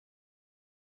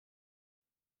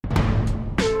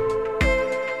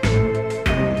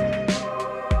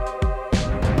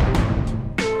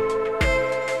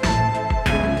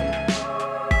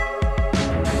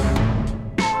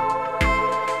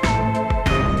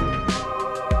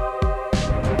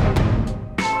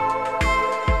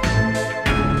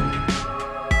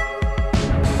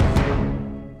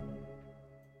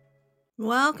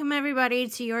Welcome everybody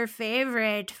to your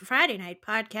favorite Friday night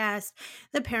podcast,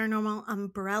 The Paranormal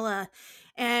Umbrella.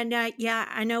 And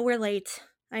I know we're late.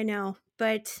 I know,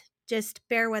 but just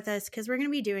bear with us because we're going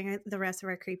to be doing the rest of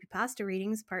our creepypasta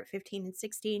readings, part 15 and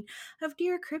 16 of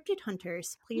Dear Cryptid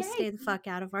Hunters. Please stay the fuck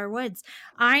out of our woods.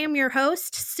 I am your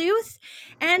host, Sooth,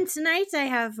 and tonight I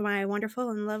have my wonderful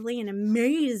and lovely and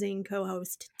amazing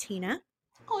co-host, Tina.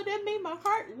 Oh, that made my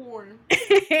heart warm.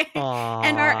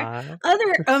 And our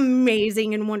other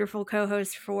amazing and wonderful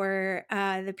co-host for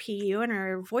the PU and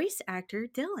our voice actor,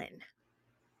 Dylan.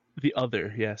 The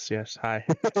other, yes. Hi.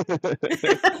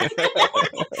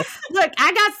 Look,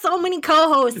 I got so many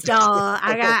co-hosts, y'all.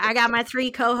 I got my three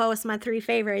co-hosts, my three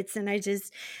favorites, and I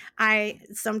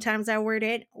sometimes I word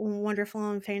it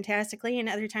wonderful and fantastically, and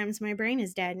other times my brain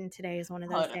is dead, and today is one of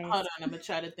those days. Hold on, I'm gonna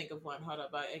try to think of one. Hold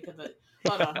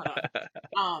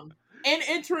on. And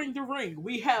entering the ring,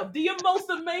 we have the most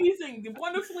amazing, the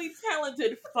wonderfully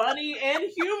talented, funny, and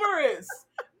humorous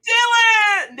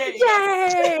Dylan!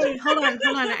 Yay! Hold on.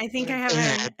 I think I have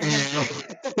a...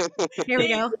 Here we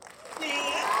go.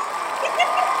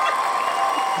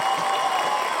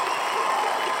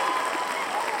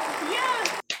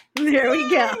 Yes! There we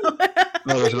go.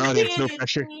 No, there's an audience.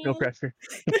 No pressure.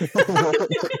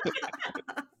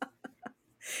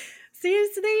 See,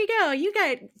 so there you go. You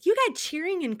got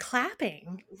cheering and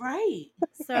clapping. Right.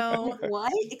 So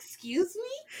what? Excuse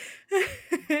me?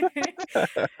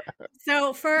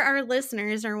 So for our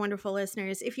listeners, our wonderful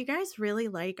listeners, if you guys really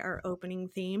like our opening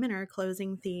theme and our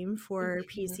closing theme for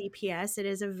PCPS, it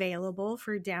is available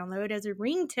for download as a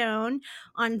ringtone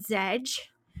on Zedge.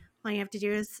 All you have to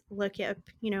do is look up,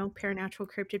 Paranatural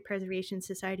Cryptid Preservation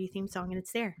Society theme song, and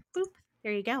it's there. Boop.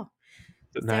 There you go.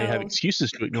 But now you have excuses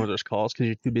to ignore those calls because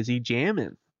you're too busy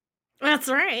jamming. That's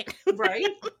right. Right?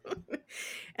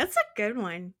 It's a good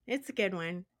one. It's a good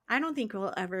one. I don't think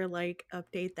we'll ever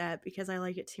update that because I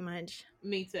like it too much.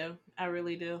 Me too. I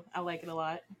really do. I like it a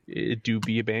lot. It do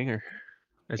be a banger,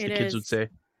 as the kids would say.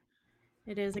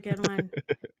 It is a good one.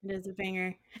 It is a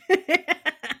banger.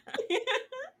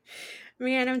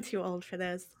 Man, I'm too old for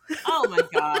this. Oh my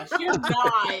gosh, you're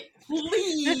not.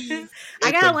 Please.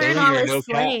 I gotta learn all this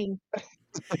slang.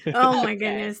 Oh my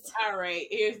goodness. All right,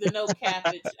 here's the no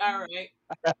cabbage. All right.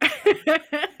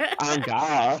 On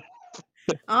God.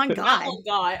 On God. Oh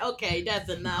God. Okay, that's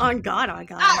enough. On God, on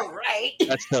God. All right.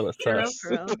 That's hella sus.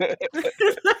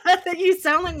 You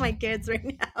sound like my kids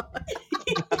right now.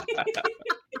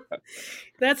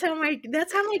 That's how my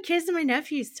kids and my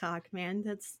nephews talk, man.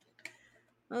 That's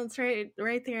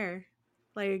right there.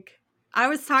 I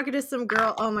was talking to some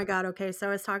girl. Oh my God. Okay. So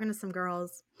I was talking to some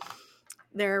girls.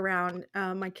 They're around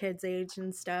my kids' age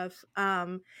and stuff.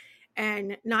 And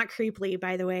not creepily,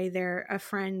 by the way, they're a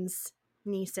friend's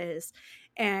nieces.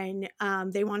 And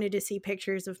they wanted to see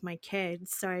pictures of my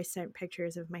kids. So I sent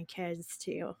pictures of my kids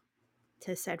to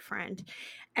said friend.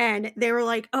 And they were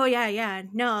like, oh yeah.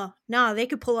 No, they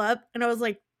could pull up. And I was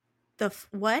like,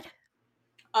 what?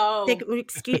 Oh,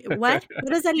 excuse what?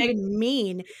 What does that even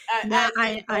mean?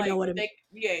 I know what it means.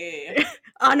 Yeah.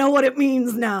 I know what it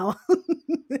means now.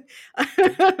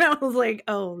 I was like,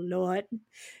 oh Lord,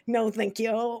 no, thank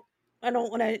you. I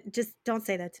don't want to. Just don't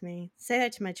say that to me. Say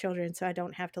that to my children, so I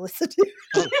don't have to listen to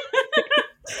you.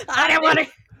 I don't want to.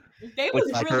 They was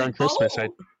really on Christmas, bold.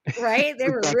 Right? They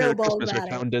were real bold about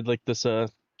it. I did this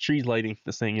tree lighting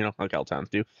this thing, like all towns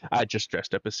do. I just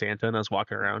dressed up as Santa and I was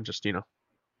walking around, just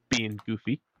being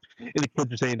goofy. And the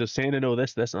kids were saying, does Santa know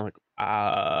this? And I'm like,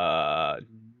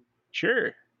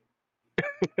 sure.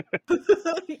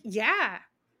 Yeah.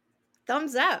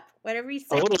 Thumbs up. Whatever you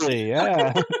say. Totally,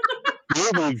 yeah.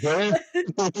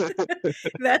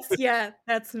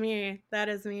 That's me. That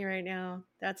is me right now.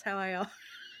 That's how I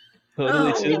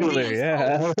Totally similar,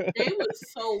 yeah. They were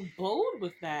so bold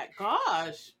with that.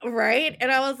 Gosh. Right? And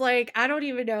I was like, I don't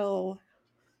even know.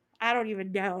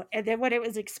 And then when it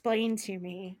was explained to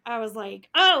me, I was like,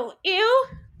 oh, ew.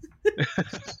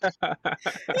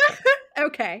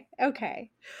 Okay.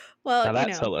 Well, now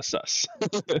that's hella sus.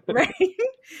 Right?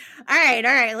 All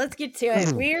right. Let's get to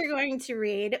it. We are going to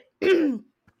read.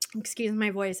 Excuse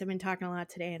my voice. I've been talking a lot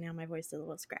today, and now my voice is a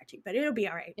little scratchy, but it'll be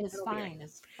all right. It's fine.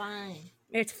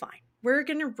 It's fine. We're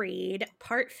going to read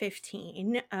part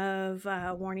 15 of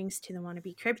Warnings to the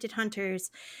Wannabe Cryptid Hunters.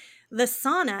 The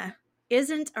sauna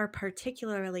isn't a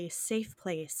particularly safe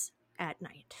place at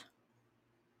night.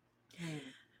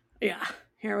 Yeah,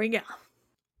 here we go.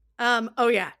 Oh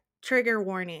yeah, trigger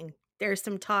warning. There's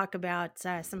some talk about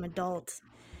some adult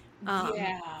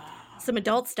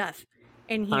stuff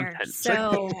in here. Content.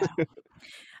 So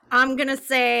I'm gonna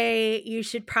say you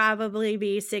should probably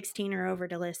be 16 or over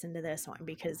to listen to this one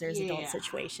because there's adult Yeah.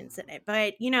 situations in it.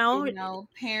 But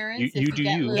Parents, You if you do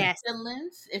got you. little yes,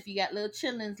 chillins, if you got little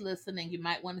chillins listening, you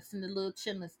might want to send the little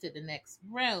chillins to the next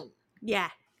room. yeah,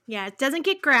 yeah. It doesn't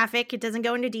get graphic. It doesn't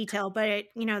go into detail, but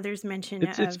there's mention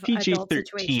It's of PG adult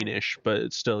situation. 13ish, but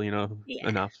it's still Yeah,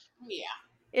 enough. Yeah.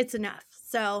 it's enough.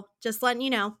 So just letting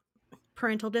you know,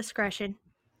 parental discretion.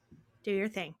 Do your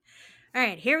thing. All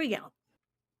right, here we go.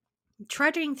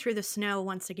 Trudging through the snow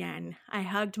once again, I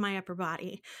hugged my upper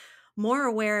body, more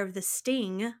aware of the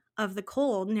sting of the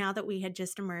cold now that we had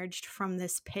just emerged from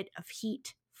this pit of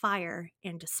heat, fire,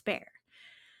 and despair.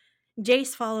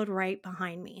 Jace followed right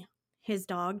behind me, his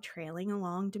dog trailing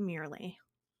along demurely.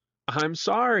 I'm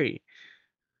sorry.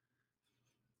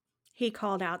 He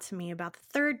called out to me about the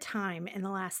third time in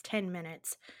the last 10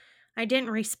 minutes. I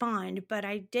didn't respond, but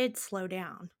I did slow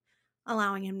down,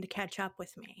 allowing him to catch up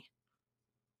with me.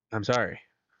 I'm sorry.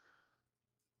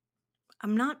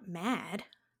 I'm not mad.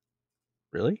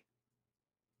 Really?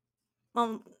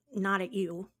 Well, not at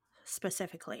you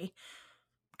specifically,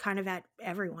 kind of at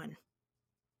everyone.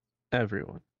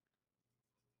 Everyone.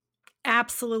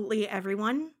 Absolutely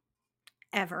everyone,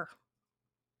 ever.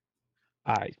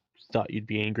 I thought you'd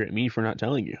be angry at me for not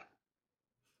telling you.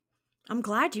 I'm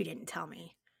glad you didn't tell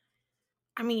me.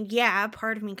 I mean, yeah,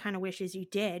 part of me kind of wishes you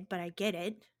did, but I get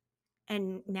it.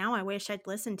 And now I wish I'd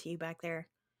listened to you back there.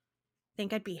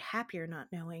 Think I'd be happier not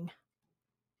knowing.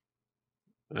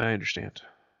 I understand.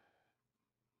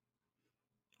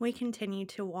 We continued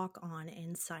to walk on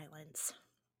in silence.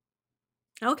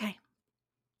 Okay,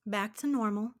 back to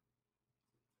normal.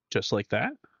 Just like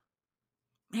that?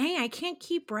 Hey, I can't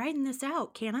keep riding this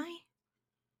out, can I?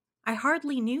 I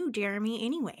hardly knew Jeremy,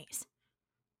 anyways.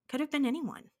 Could have been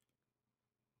anyone.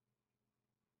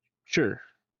 Sure.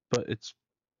 But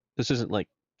this isn't like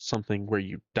something where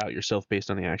you doubt yourself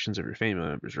based on the actions of your family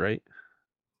members, right?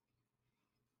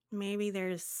 Maybe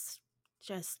there's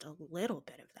just a little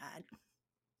bit of that.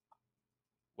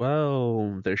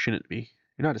 Well, there shouldn't be.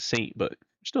 You're not a saint, but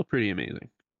you're still pretty amazing.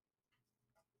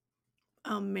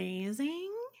 Amazing?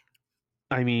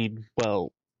 I mean,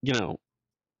 well, you know,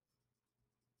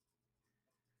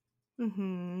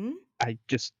 Mm-hmm. I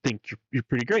just think you're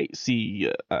pretty great. See,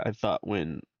 I thought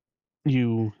when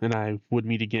you and I would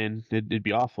meet again, it'd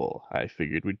be awful. I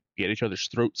figured we'd be at each other's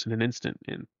throats in an instant,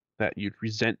 and that you'd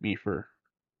resent me for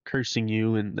cursing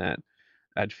you, and that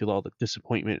I'd feel all the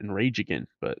disappointment and rage again.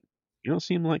 But you don't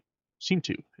seem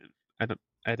to. I don't.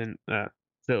 I didn't.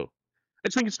 So I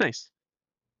just think it's nice.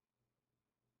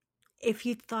 If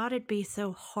you thought it'd be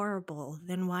so horrible,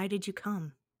 then why did you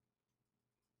come?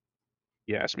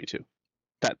 You asked me to.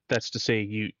 That's to say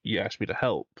you asked me to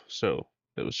help. So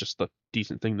it was just the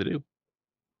decent thing to do.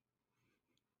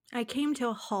 I came to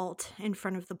a halt in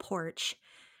front of the porch,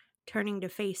 turning to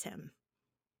face him.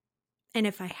 And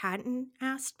if I hadn't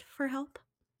asked for help?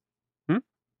 Hmm?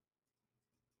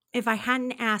 If I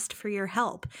hadn't asked for your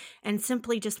help and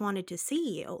simply just wanted to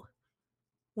see you,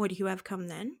 would you have come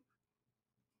then?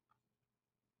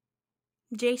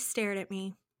 Jace stared at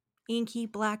me, inky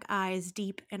black eyes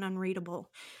deep and unreadable.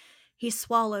 He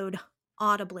swallowed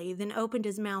audibly, then opened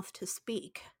his mouth to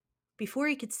speak. Before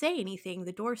he could say anything,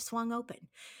 the door swung open.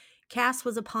 Cass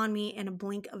was upon me in a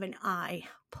blink of an eye,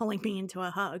 pulling me into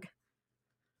a hug.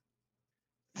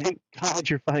 Thank God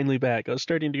you're finally back. I was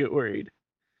starting to get worried.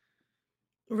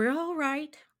 We're all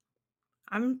right.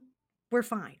 We're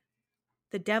fine.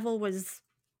 The devil was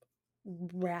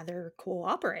rather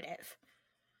cooperative.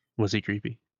 Was he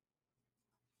creepy?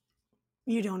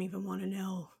 You don't even want to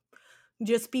know.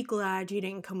 Just be glad you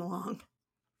didn't come along.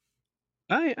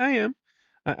 I am.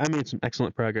 I made some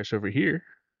excellent progress over here.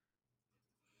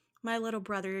 My little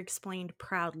brother explained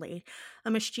proudly, a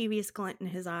mischievous glint in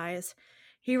his eyes.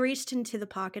 He reached into the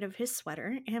pocket of his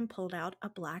sweater and pulled out a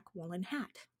black woolen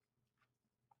hat.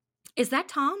 Is that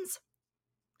Tom's?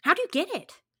 How'd you get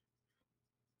it?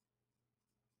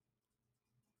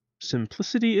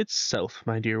 Simplicity itself,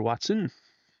 my dear Watson.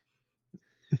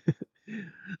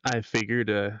 I figured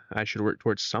I should work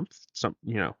towards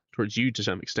towards you to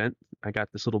some extent. I got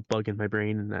this little bug in my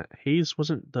brain, and that Hayes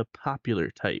wasn't the popular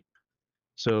type.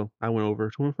 So I went over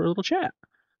to him for a little chat.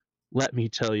 Let me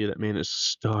tell you, that man is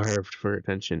starved for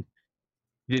attention.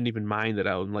 He didn't even mind that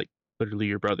I was like literally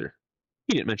your brother.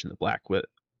 He didn't mention the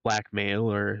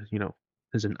blackmail or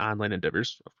his online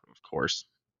endeavors, of course.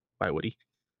 Why would he?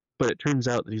 But it turns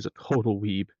out that he's a total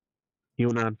weeb. He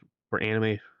went on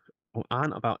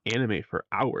about anime for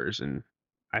hours, and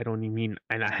I don't even mean,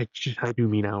 and I do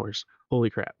mean hours. Holy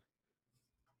crap!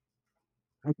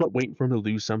 I kept waiting for him to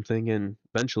lose something, and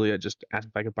eventually I just asked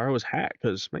if I could borrow his hat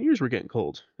because my ears were getting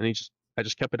cold, and I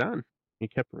just kept it on. He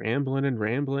kept rambling and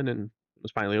rambling, and it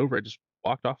was finally over. I just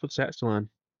walked off with his hat still on.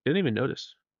 Didn't even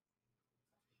notice.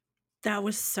 That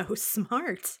was so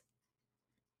smart.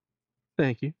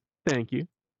 Thank you, thank you.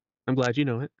 I'm glad you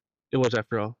know it. It was,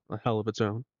 after all, a hell of its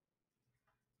own.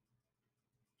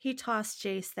 He tossed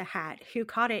Jace the hat, who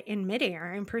caught it in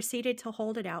midair and proceeded to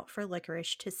hold it out for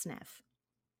Licorice to sniff.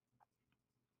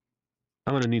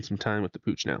 I'm gonna need some time with the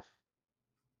pooch now.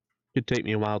 It'd take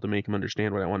me a while to make him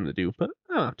understand what I wanted to do, but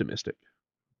I'm optimistic.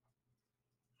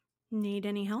 Need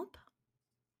any help?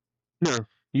 No,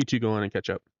 you two go on and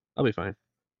catch up. I'll be fine.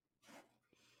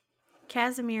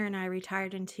 Casimir and I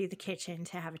retired into the kitchen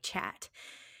to have a chat.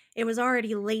 It was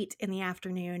already late in the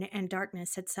afternoon, and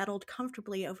darkness had settled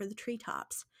comfortably over the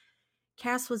treetops.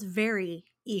 Cass was very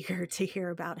eager to hear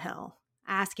about hell,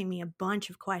 asking me a bunch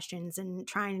of questions and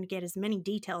trying to get as many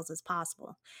details as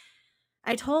possible.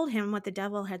 I told him what the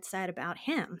devil had said about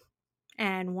him,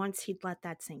 and once he'd let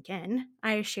that sink in,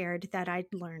 I shared that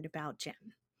I'd learned about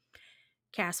Jim.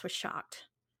 Cass was shocked,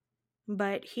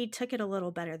 but he took it a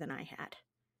little better than I had.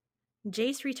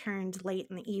 Jace returned late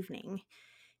in the evening.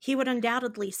 He would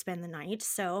undoubtedly spend the night,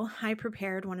 so I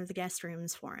prepared one of the guest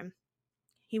rooms for him.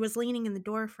 He was leaning in the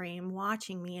doorframe,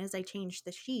 watching me as I changed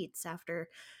the sheets after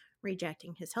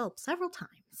rejecting his help several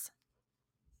times.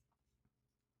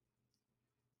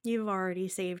 You've already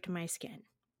saved my skin.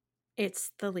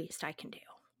 It's the least I can do.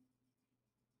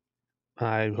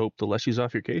 I hope the Leslie's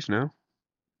off your case now.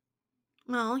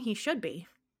 Well, he should be.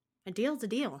 A deal's a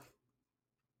deal.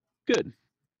 Good.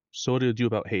 So what do you do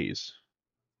about Hayes?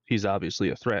 He's obviously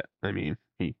a threat. I mean,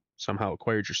 he somehow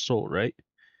acquired your soul, right?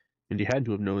 And he had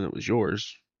to have known it was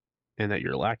yours, and that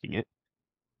you're lacking it.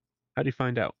 How'd you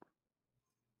find out?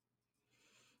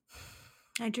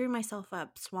 I drew myself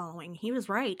up, swallowing. He was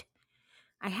right.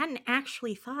 I hadn't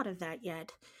actually thought of that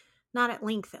yet. Not at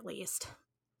length, at least.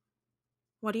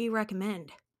 What do you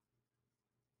recommend?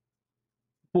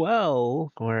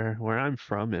 Well, where I'm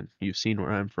from, and you've seen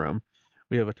where I'm from,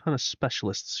 we have a ton of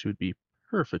specialists who'd be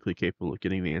perfectly capable of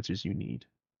getting the answers you need.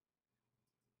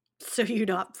 So you'd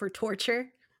opt for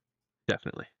torture?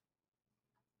 Definitely.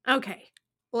 Okay,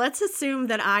 let's assume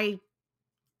that I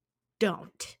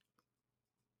don't.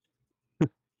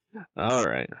 All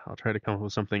right, I'll try to come up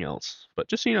with something else. But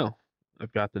just so you know,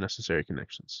 I've got the necessary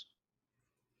connections.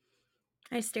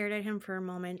 I stared at him for a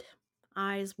moment,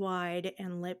 eyes wide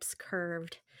and lips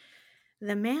curved.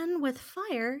 The man with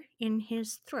fire in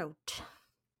his throat.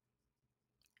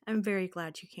 I'm very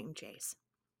glad you came, Jace.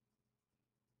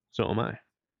 So am I.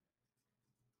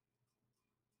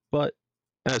 But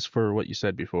as for what you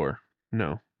said before,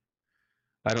 no,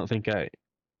 I don't think I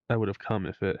would have come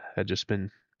if it had just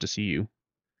been to see you.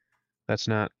 That's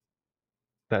not.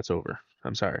 That's over.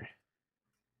 I'm sorry.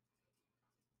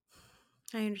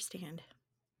 I understand.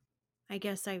 I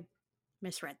guess I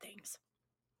misread things.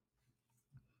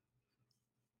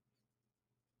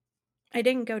 I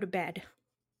didn't go to bed.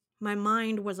 My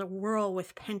mind was a whirl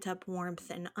with pent-up warmth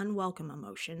and unwelcome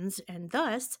emotions, and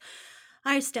thus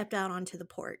I stepped out onto the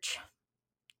porch.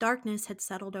 Darkness had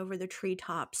settled over the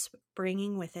treetops,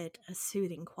 bringing with it a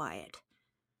soothing quiet.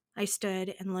 I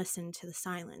stood and listened to the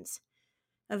silence.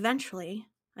 Eventually,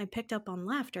 I picked up on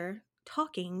laughter,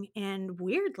 talking, and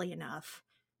weirdly enough,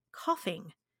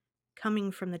 coughing,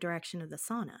 coming from the direction of the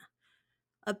sauna.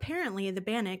 Apparently, the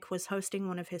Bannock was hosting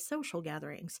one of his social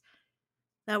gatherings.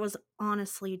 That was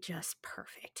honestly just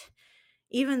perfect,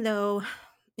 even though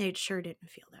it sure didn't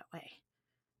feel that way.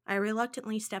 I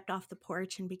reluctantly stepped off the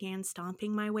porch and began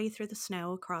stomping my way through the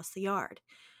snow across the yard.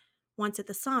 Once at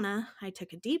the sauna, I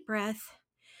took a deep breath,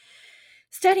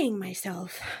 steadying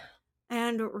myself,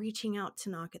 and reaching out to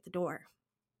knock at the door.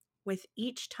 With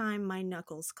each time my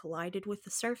knuckles collided with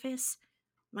the surface,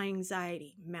 my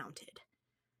anxiety mounted.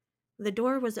 The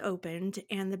door was opened,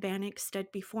 and the Bannock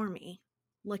stood before me,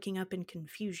 looking up in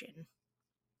confusion.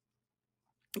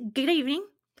 Good evening.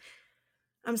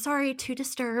 I'm sorry to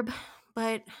disturb,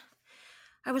 but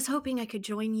I was hoping I could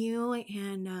join you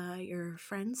and your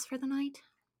friends for the night.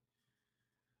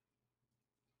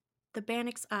 The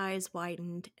Bannock's eyes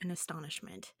widened in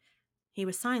astonishment. He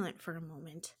was silent for a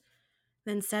moment,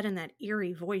 then said in that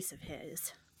eerie voice of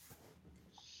his,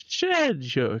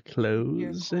 Shed your Your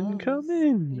clothes and come clothes. You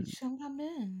in. shall come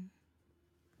in.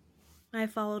 I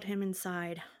followed him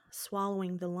inside,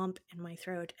 swallowing the lump in my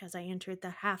throat as I entered the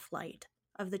half-light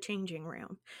of the changing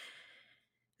room.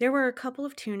 There were a couple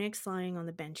of tunics lying on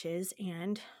the benches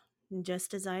and,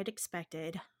 just as I had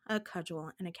expected, a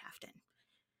cudgel and a caftan.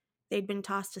 They'd been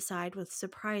tossed aside with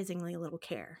surprisingly little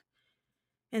care.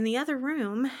 In the other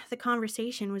room, the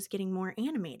conversation was getting more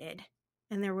animated,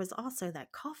 and there was also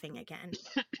that coughing again.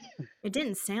 It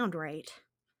didn't sound right.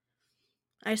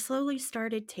 I slowly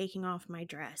started taking off my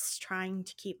dress, trying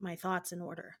to keep my thoughts in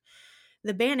order.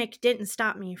 The bannock didn't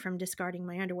stop me from discarding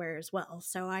my underwear as well,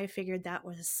 so I figured that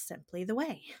was simply the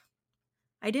way.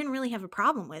 I didn't really have a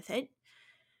problem with it.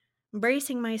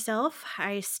 Bracing myself,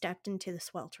 I stepped into the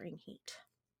sweltering heat.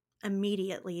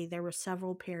 Immediately, there were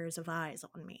several pairs of eyes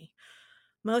on me.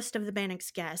 Most of the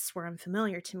bannock's guests were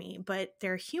unfamiliar to me, but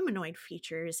their humanoid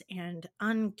features and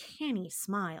uncanny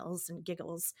smiles and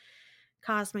giggles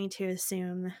caused me to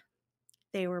assume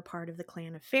they were part of the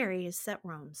clan of fairies that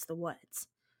roams the woods.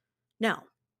 No,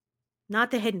 not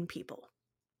the hidden people.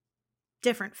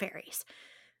 Different fairies.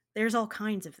 There's all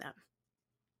kinds of them.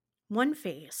 One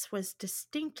face was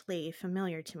distinctly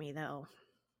familiar to me, though.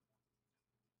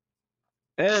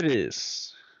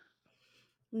 Eris.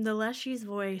 The Leshy's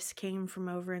voice came from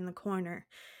over in the corner.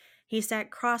 He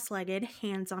sat cross-legged,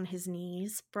 hands on his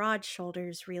knees, broad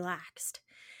shoulders relaxed.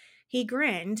 He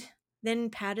grinned, then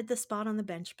patted the spot on the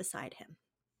bench beside him.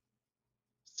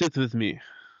 Sit with me.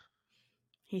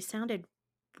 He sounded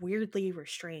weirdly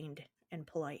restrained and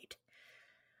polite.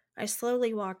 I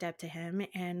slowly walked up to him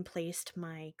and placed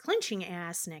my clenching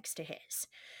ass next to his.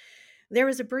 There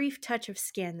was a brief touch of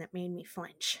skin that made me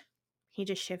flinch. He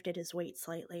just shifted his weight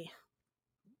slightly.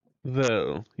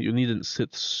 Well, you needn't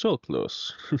sit so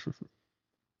close.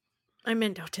 I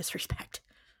meant no disrespect.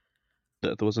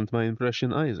 That wasn't my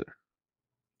impression either.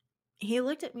 He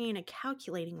looked at me in a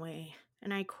calculating way,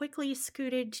 and I quickly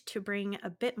scooted to bring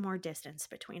a bit more distance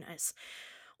between us,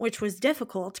 which was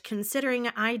difficult considering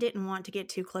I didn't want to get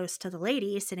too close to the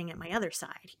lady sitting at my other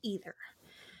side either.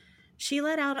 She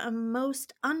let out a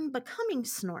most unbecoming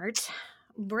snort,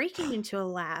 breaking into a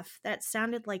laugh that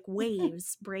sounded like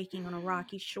waves breaking on a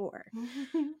rocky shore.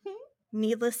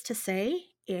 Needless to say,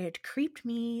 it creeped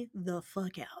me the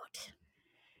fuck out.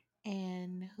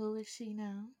 And who is she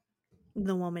now?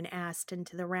 The woman asked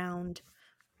into the round,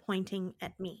 pointing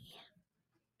at me.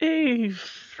 A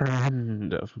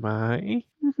friend of mine.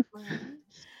 Well,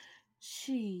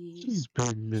 She's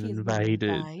been she's been invited.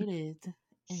 invited,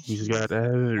 and She's she's got got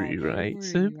every right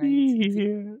every to right to be be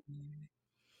here.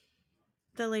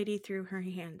 The lady threw her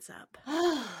hands up.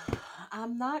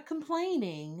 I'm not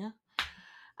complaining.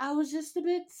 I was just a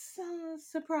bit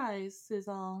surprised, is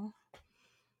all.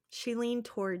 She leaned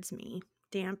towards me,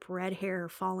 damp red hair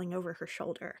falling over her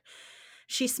shoulder.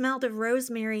 She smelled of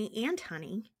rosemary and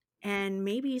honey, and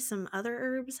maybe some other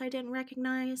herbs I didn't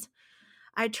recognize.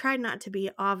 I tried not to be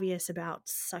obvious about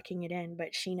sucking it in,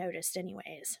 but she noticed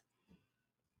anyways.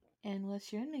 And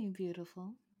what's your name,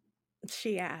 beautiful?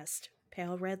 She asked,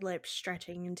 pale red lips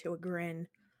stretching into a grin.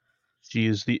 She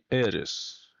is the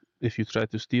heiress. If you try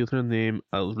to steal her name,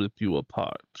 I'll rip you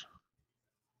apart.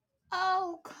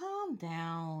 Oh, calm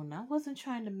down. I wasn't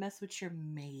trying to mess with your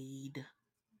maid.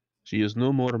 She is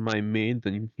no more my maid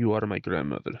than you are my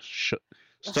grandmother.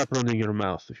 Stop running your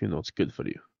mouth if you know it's good for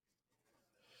you.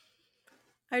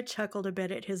 I chuckled a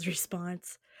bit at his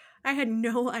response. I had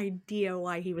no idea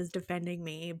why he was defending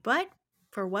me, but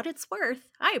for what it's worth,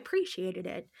 I appreciated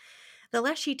it. The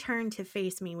less she turned to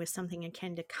face me with something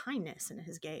akin to kindness in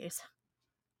his gaze.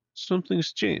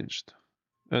 Something's changed.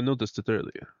 I noticed it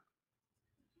earlier.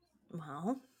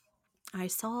 Well, I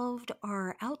solved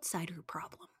our outsider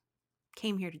problem.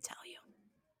 Came here to tell you.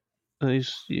 I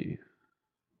see.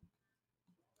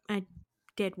 I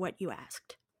did what you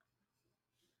asked.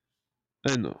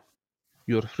 I know.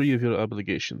 You're free of your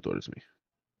obligation towards me.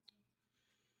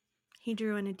 He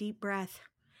drew in a deep breath.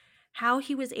 How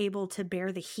he was able to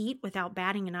bear the heat without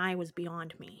batting an eye was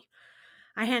beyond me.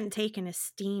 I hadn't taken a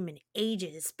steam in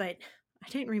ages, but I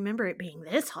didn't remember it being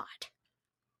this hot.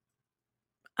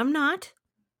 I'm not,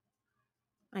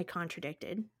 I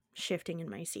contradicted, shifting in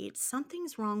my seat.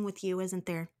 Something's wrong with you, isn't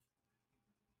there?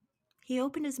 He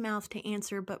opened his mouth to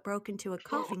answer, but broke into a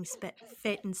coughing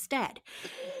fit instead.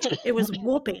 It was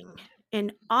whooping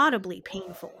and audibly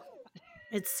painful.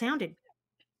 It sounded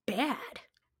bad.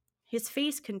 His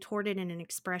face contorted in an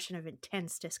expression of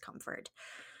intense discomfort.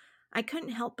 I couldn't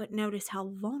help but notice how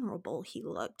vulnerable he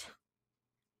looked.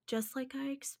 Just like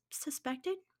I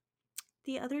suspected,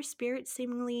 the other spirits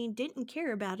seemingly didn't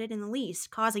care about it in the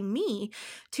least, causing me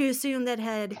to assume that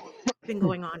had been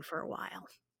going on for a while.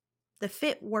 The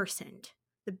fit worsened,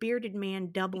 the bearded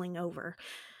man doubling over.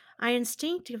 I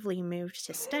instinctively moved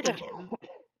to steady him,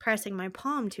 pressing my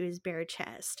palm to his bare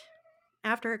chest.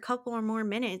 After a couple or more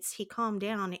minutes, he calmed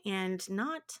down and,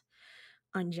 not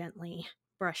ungently,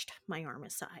 brushed my arm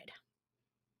aside.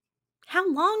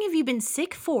 How long have you been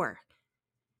sick for?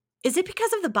 Is it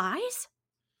because of the buys?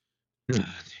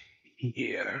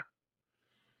 Here.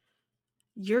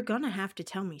 You're gonna have to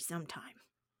tell me sometime.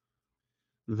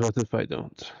 What if I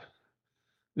don't?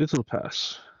 It'll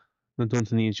pass. I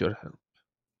don't need your help.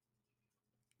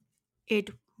 It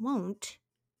won't,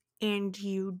 and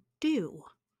you do.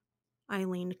 I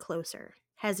leaned closer,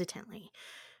 hesitantly,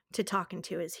 to talk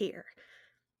into his ear.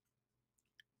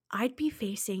 I'd be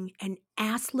facing an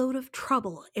assload of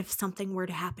trouble if something were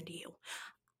to happen to you.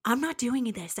 I'm not doing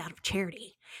this out of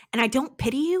charity, and I don't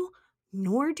pity you,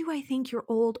 nor do I think you're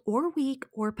old or weak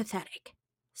or pathetic.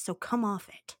 So come off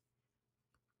it.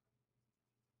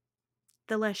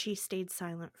 The Leshy stayed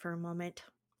silent for a moment,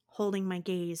 holding my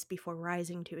gaze before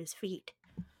rising to his feet.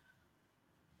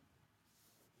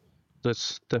 Let's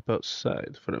step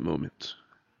outside for a moment.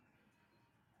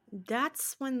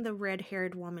 That's when the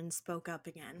red-haired woman spoke up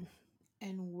again.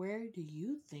 And where do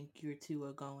you think you two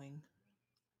are going?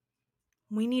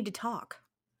 We need to talk.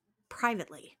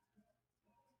 Privately.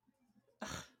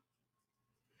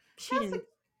 She That's didn't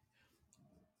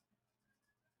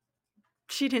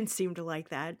She didn't seem to like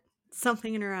that.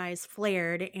 Something in her eyes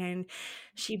flared, and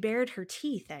she bared her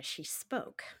teeth as she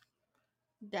spoke.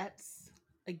 that's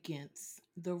against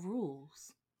the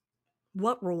rules.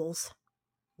 What rules?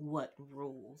 What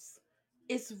rules?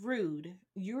 It's rude.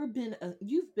 You've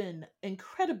been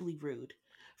incredibly rude.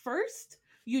 First,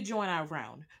 you join our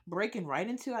round, breaking right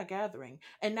into our gathering,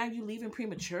 and now you leaving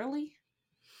prematurely?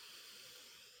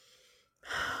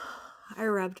 I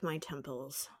rubbed my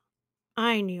temples.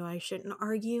 I knew I shouldn't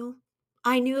argue.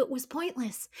 I knew it was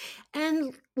pointless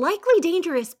and likely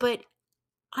dangerous, but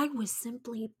I was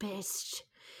simply pissed.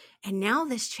 And now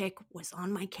this chick was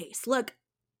on my case. Look,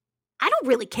 I don't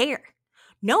really care.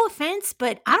 No offense,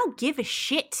 but I don't give a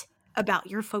shit about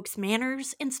your folks'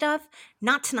 manners and stuff.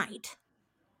 Not tonight.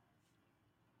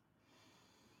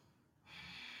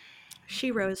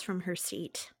 She rose from her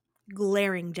seat,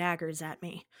 glaring daggers at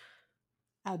me.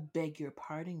 I beg your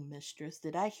pardon, mistress.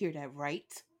 Did I hear that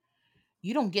right?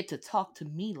 You don't get to talk to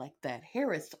me like that,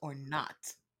 Harris or not.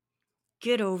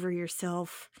 Get over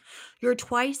yourself. You're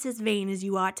twice as vain as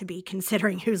you ought to be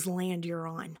considering whose land you're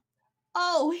on.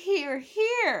 Oh, here,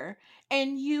 here.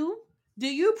 And you? Do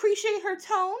you appreciate her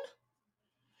tone?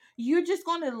 You're just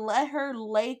going to let her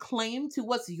lay claim to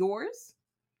what's yours?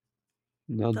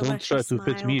 Now The don't Leshy try to pit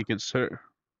me smiled. against her.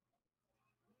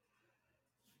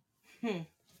 Hmm,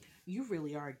 you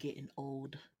really are getting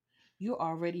old. You're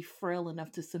already frail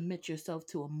enough to submit yourself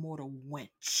to a mortal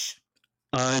wench.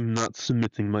 I'm not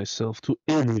submitting myself to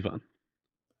anyone.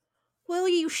 Will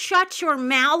you shut your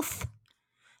mouth?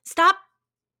 Stop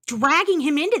dragging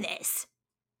him into this.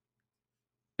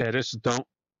 Eris, don't.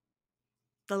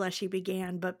 The Leshy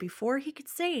began, but before he could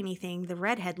say anything, the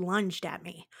redhead lunged at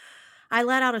me. I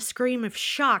let out a scream of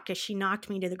shock as she knocked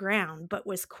me to the ground, but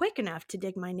was quick enough to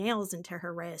dig my nails into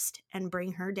her wrist and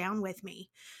bring her down with me.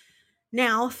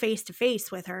 Now, face to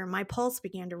face with her, my pulse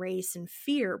began to race and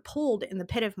fear pulled in the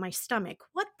pit of my stomach.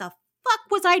 What the fuck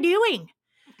was I doing?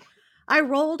 I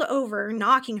rolled over,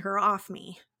 knocking her off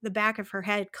me. The back of her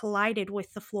head collided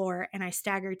with the floor, and I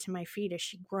staggered to my feet as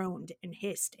she groaned and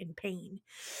hissed in pain.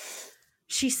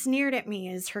 She sneered at me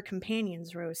as her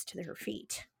companions rose to their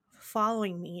feet,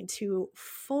 following me to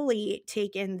fully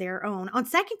take in their own, on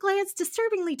second glance,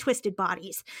 disturbingly twisted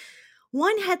bodies.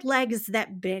 One had legs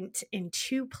that bent in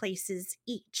two places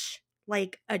each,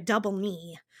 like a double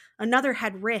knee. Another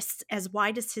had wrists as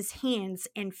wide as his hands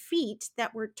and feet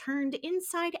that were turned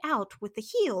inside out with the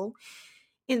heel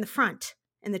in the front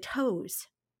and the toes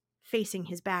facing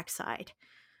his backside.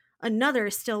 Another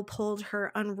still pulled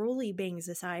her unruly bangs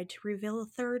aside to reveal a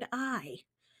third eye.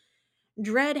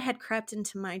 Dread had crept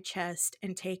into my chest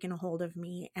and taken a hold of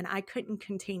me, and I couldn't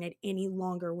contain it any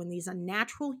longer when these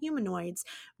unnatural humanoids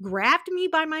grabbed me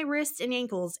by my wrists and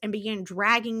ankles and began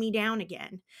dragging me down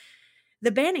again. The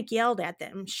Bannock yelled at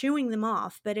them, shooing them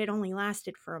off, but it only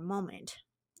lasted for a moment.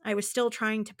 I was still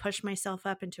trying to push myself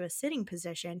up into a sitting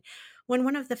position when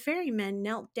one of the ferrymen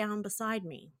knelt down beside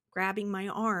me, grabbing my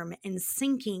arm and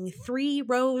sinking 3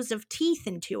 rows of teeth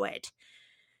into it.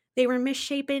 They were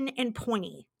misshapen and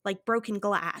pointy, like broken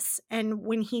glass, and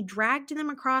when he dragged them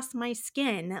across my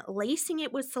skin, lacing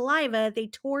it with saliva, they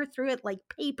tore through it like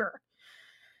paper.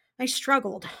 I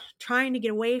struggled, trying to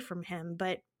get away from him,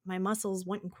 but my muscles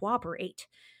wouldn't cooperate.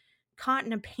 Caught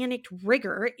in a panicked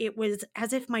rigor, it was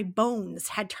as if my bones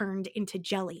had turned into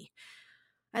jelly.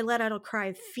 I let out a cry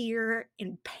of fear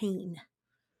and pain.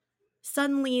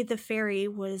 Suddenly, the ferry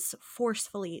was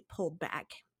forcefully pulled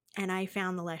back, and I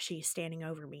found the Leshy standing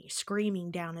over me, screaming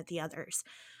down at the others.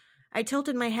 I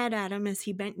tilted my head at him as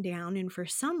he bent down, and for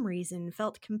some reason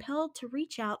felt compelled to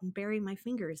reach out and bury my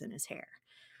fingers in his hair.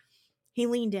 He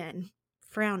leaned in,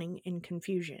 frowning in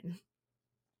confusion.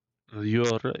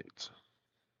 You're right.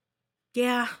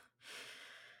 Yeah,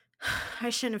 I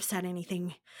shouldn't have said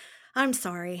anything. I'm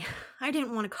sorry. I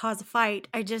didn't want to cause a fight.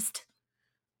 I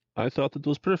thought it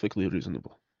was perfectly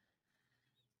reasonable.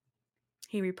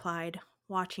 He replied,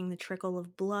 watching the trickle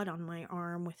of blood on my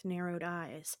arm with narrowed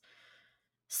eyes.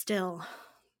 Still,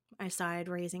 I sighed,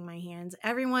 raising my hands.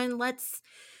 Everyone, let's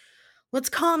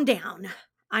calm down.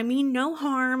 I mean no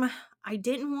harm. I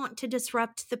didn't want to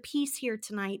disrupt the peace here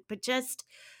tonight, but just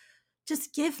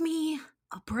give me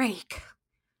a break.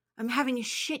 I'm having a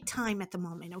shit time at the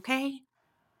moment, okay?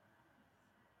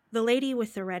 The lady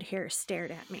with the red hair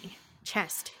stared at me,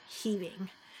 chest heaving.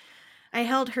 I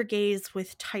held her gaze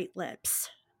with tight lips.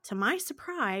 To my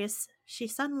surprise, she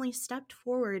suddenly stepped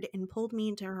forward and pulled me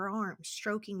into her arms,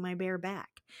 stroking my bare back.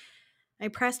 I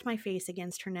pressed my face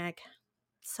against her neck,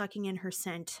 sucking in her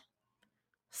scent.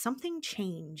 Something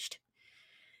changed.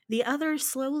 The others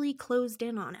slowly closed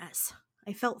in on us.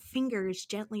 I felt fingers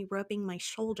gently rubbing my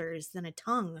shoulders, then a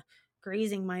tongue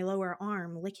grazing my lower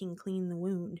arm, licking clean the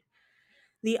wound.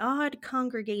 The odd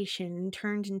congregation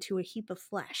turned into a heap of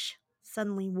flesh,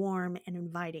 suddenly warm and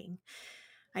inviting.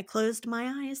 I closed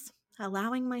my eyes,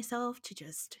 allowing myself to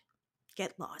just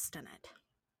get lost in it.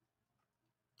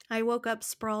 I woke up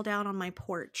sprawled out on my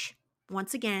porch,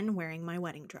 once again wearing my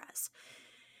wedding dress.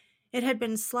 It had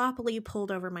been sloppily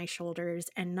pulled over my shoulders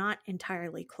and not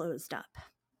entirely closed up.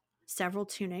 Several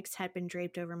tunics had been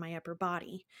draped over my upper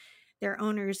body, their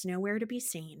owners nowhere to be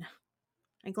seen.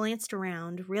 I glanced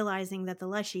around, realizing that the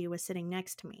Leshy was sitting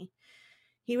next to me.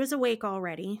 He was awake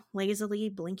already, lazily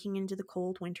blinking into the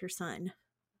cold winter sun.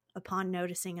 Upon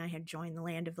noticing I had joined the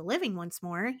land of the living once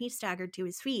more, he staggered to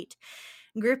his feet,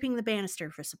 gripping the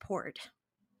banister for support.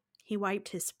 He wiped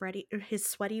his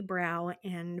sweaty brow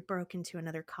and broke into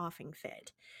another coughing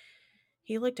fit.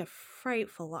 He looked a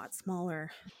frightful lot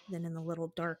smaller than in the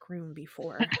little dark room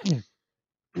before.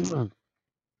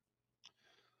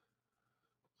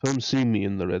 Come see me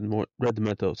in the Red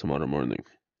Meadow tomorrow morning.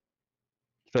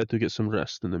 Try to get some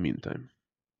rest in the meantime.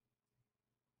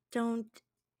 Don't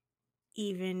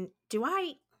even... Do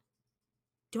I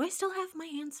still have my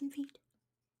hands and feet?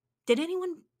 Did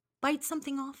anyone bite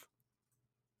something off?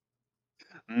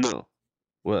 No.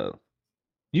 Well,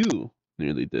 you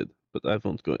nearly did, but I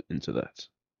won't go into that.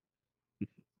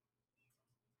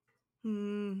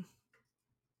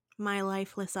 My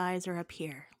lifeless eyes are up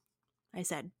here, I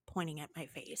said, pointing at my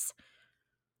face.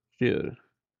 Here,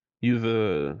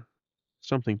 you've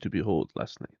something to behold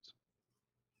last night.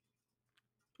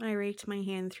 I raked my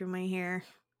hand through my hair.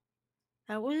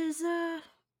 That was,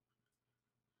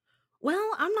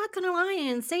 well, I'm not gonna lie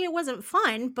and say it wasn't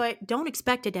fun, but don't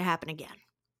expect it to happen again.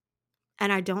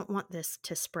 And I don't want this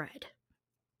to spread.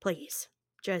 Please,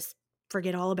 just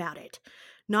forget all about it.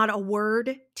 Not a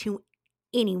word to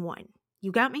anyone.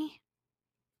 You got me?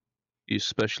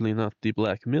 Especially not the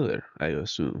Black Miller, I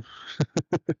assume.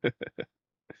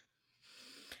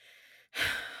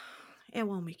 It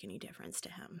won't make any difference to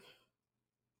him.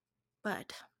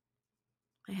 But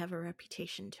I have a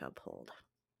reputation to uphold.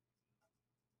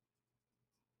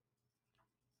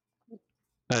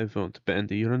 I won't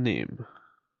bandy your name.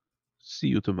 See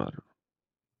you tomorrow.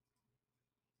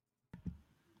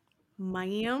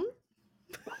 Ma'am?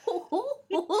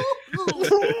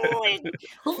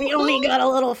 Fiona got a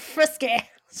little frisky.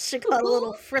 She got a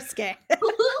little frisky.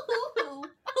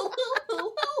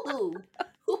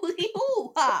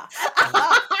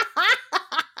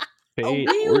 Hey,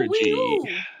 orgy.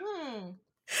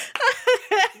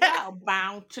 Wow,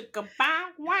 bow chicka bow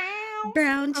wow.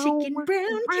 Brown chicken,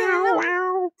 brown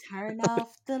cow. Turn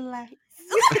off the lights.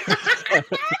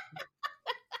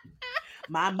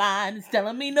 My mind is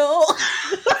telling me no.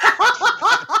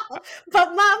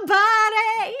 But my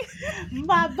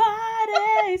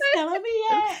body's telling me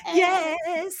yes.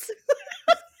 yes.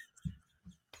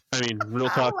 I mean, real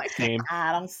talk, game.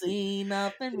 I don't see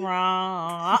nothing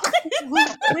wrong.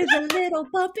 With a little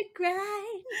bumpy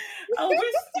grind. Oh,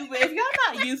 we're stupid. If y'all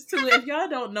not used to it, if y'all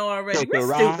don't know already, Take we're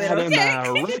a stupid, ride in okay?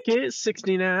 my Rocket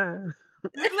 69.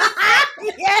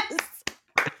 Yes.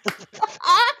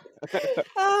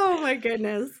 Oh my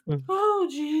goodness. Oh,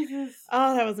 Jesus.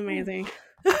 Oh, that was amazing.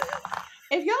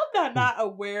 If y'all are not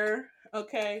aware,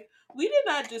 okay, we did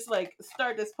not just like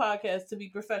start this podcast to be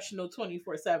professional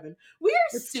 24/7. We are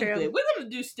It's stupid. true. We're gonna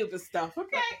do stupid stuff,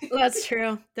 okay? That's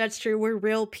true. That's true. We're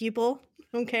real people.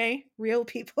 Okay? Real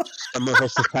people. Some of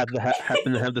us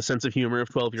happen to have the sense of humor of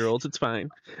 12-year-olds. It's fine.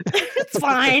 It's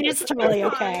fine. It's totally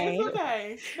okay. It's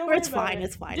okay. Don't It's worry about fine. it.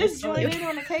 It's fine. Just It's join totally in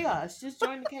on the chaos. Just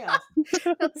join the chaos.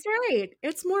 That's right.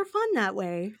 It's more fun that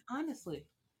way. Honestly.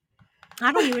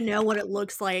 I don't even know what it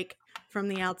looks like from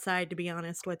the outside, to be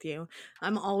honest with you.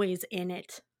 I'm always in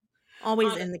it.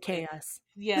 Always in the Honestly. chaos.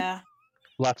 Yeah.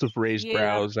 Lots of raised Yeah.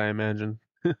 brows, I imagine.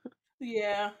 Yeah.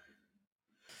 Yeah.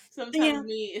 Sometimes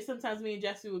me and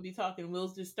Jesse would be talking. We'll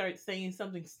just start saying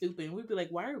something stupid, and we'd be like,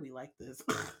 "Why are we like this?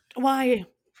 Why?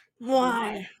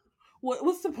 Why? Why?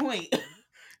 What's the point?"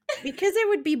 Because it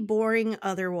would be boring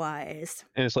otherwise.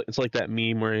 And it's like that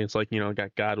meme where it's like,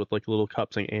 got God with like a little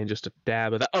cup saying, and just a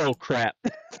dab of that. Oh crap.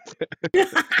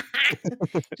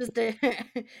 Just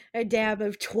a dab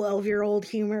of 12-year-old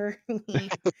humor.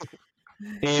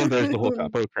 And there's the whole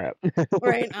cup. Oh crap.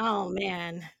 Right. Oh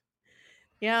man.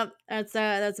 Yep, that's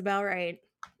about right.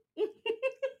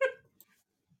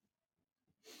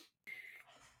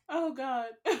 Oh God!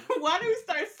 Why do we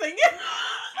start singing?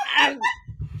 Um,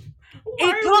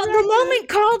 Why are we the like this? moment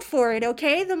called for it,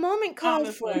 okay? The moment called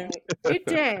for Honestly. it. It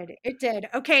did. It did.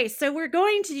 Okay, so we're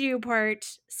going to do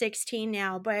part 16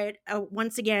 now, but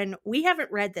once again, we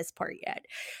haven't read this part yet.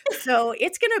 So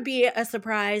it's going to be a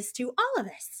surprise to all of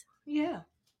us. Yeah.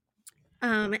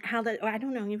 I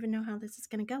don't even know how this is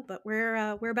going to go, but we're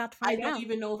about to I find don't out.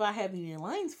 even know if I have any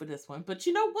lines for this one, but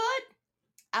you know what?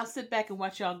 I'll sit back and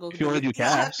watch y'all go If you do want to it. do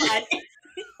cast,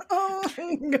 Oh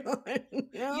god.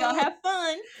 Y'all have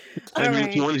fun. I mean,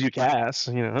 if you Alright. want to do cast,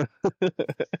 No,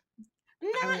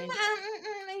 Alright.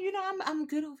 I'm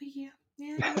good over here.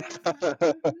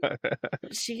 Yeah.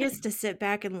 She gets to sit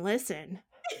back and listen.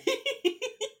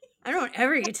 I don't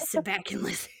ever get to sit back and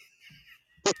listen.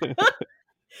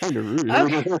 kind of rude.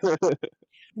 Okay.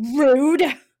 Rude.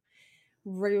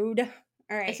 Rude.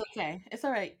 All right. It's okay. It's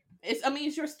all right.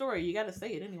 It's your story. You got to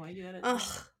say it anyway. You got to. Ugh.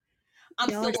 I'm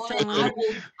Y'all still are on still it. on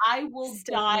it. I will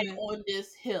Still die on it. on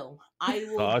this hill. I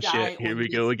will Oh die shit! Here on we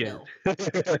this go again. hill.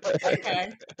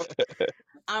 Okay.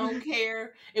 I don't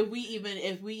care if we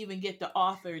even get the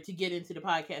author to get into the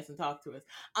podcast and talk to us.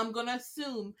 I'm gonna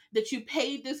assume that you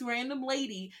paid this random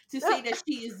lady to say that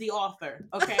she is the author.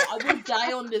 Okay, I will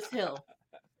die on this hill.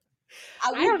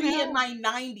 I will don't be in know. my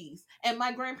 90s, and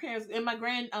my grandparents and my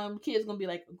kids gonna be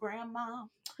like, "Grandma,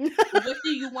 what do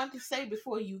you want to say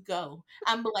before you go?"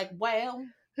 I'm like, "Well,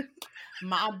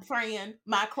 my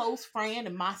close friend,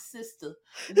 and my sister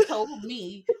told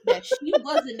me that she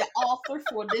wasn't the author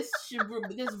for this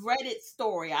Reddit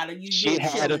story out of you. She You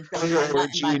had a chillins don't know nothing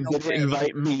priority about and no didn't Reddit.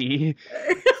 invite me.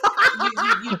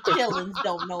 You chillins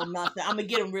don't know nothing. I'm gonna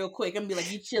get them real quick. I'm gonna be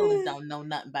like, you chillins don't know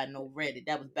nothing about no Reddit.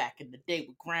 That was back in the day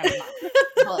with grandma.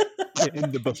 But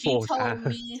In the she before told time.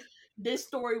 me this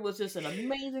story was just an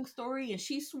amazing story, and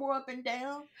she swore up and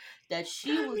down that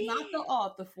she Not was not the me.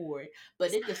 author for it,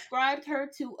 but it described her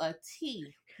to a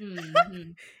T.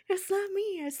 Mm-hmm. It's not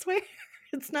me. I swear.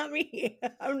 It's not me.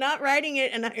 I'm not writing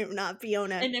it, and I am not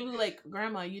Fiona. And then we were like,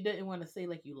 Grandma, you didn't want to say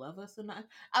like you love us or not.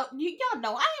 Y'all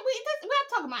know, we're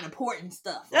talking about important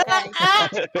stuff, okay?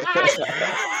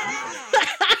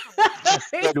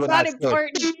 It's What not I said.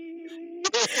 important.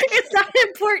 It's not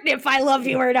important if I love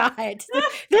you or not.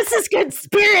 This is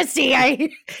conspiracy.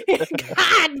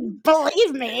 God,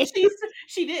 believe me.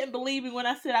 She didn't believe me when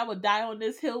I said I would die on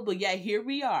this hill, but yeah, here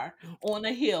we are on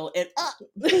a hill and up.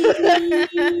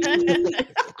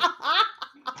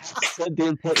 Said the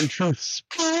important truths.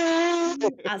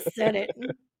 I said it.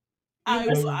 I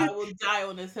will die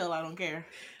on this hill. I don't care.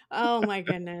 Oh my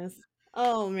goodness.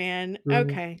 Oh man.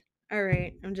 Okay. All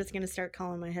right. I'm just gonna start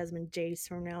calling my husband Jace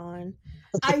from now on.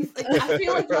 I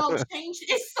feel like y'all changed.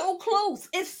 It's so close.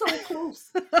 It's so close.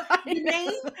 The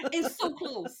name is so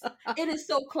close. It is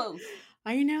so close.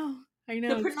 I know. The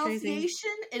It's crazy. pronunciation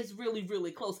is really,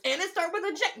 really close. And it starts with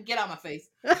a J. Get out my face.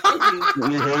 We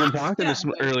heard him talking Yeah.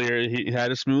 earlier. He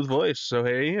had a smooth voice, so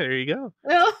hey, there you go.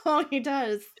 Oh, he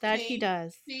does. He See?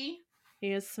 does. See?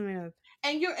 He is smooth.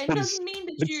 And it doesn't mean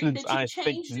that you I think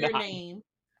changed your not. name.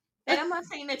 And I'm not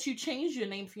saying that you changed your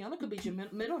name. Fiona could be your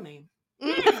middle name.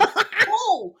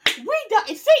 Oh,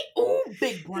 Oh,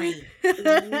 big brain. Ooh,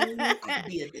 I could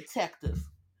be a detective.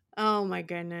 oh my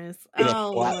goodness. The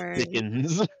Oh plot Lord.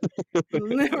 thickens.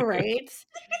 Right?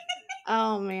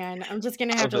 Oh man. I'm just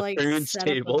gonna have Of to the like turns set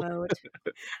table. up a vote.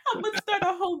 I'm gonna start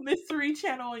a whole mystery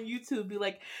channel on YouTube. Be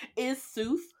like, is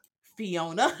Sooth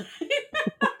Fiona?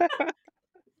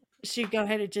 Should go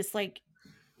ahead and just like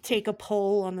take a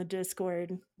poll on the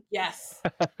Discord. Yes,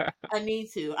 I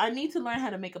need to. I need to learn how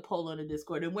to make a poll on the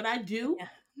Discord, and when I do,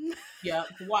 yeah,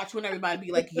 watch when everybody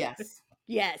be like, yes.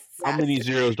 Yes. How many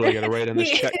zeros do I gotta write on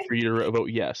this The- check for you to vote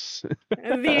yes?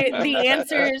 the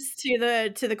answers to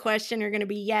the question are going to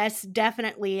be yes,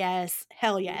 definitely yes,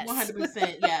 hell yes.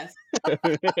 100% yes.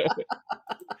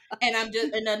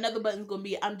 And another button's gonna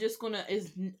be I'm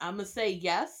gonna say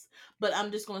yes, but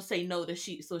I'm just gonna say no to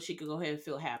she so she could go ahead and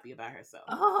feel happy about herself.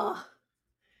 Oh,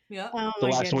 Yep. Oh The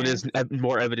my last one goodness. is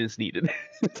more evidence needed.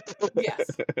 Yes.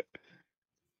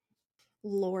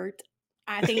 Lord.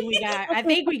 I think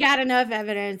we got enough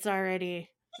evidence already.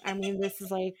 I mean, this is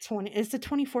like 20, it's a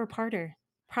 24 parter.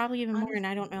 Probably even more, and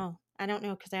I don't know. I don't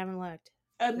know because I haven't looked.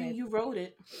 I mean, But you wrote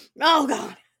it. oh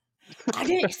god. I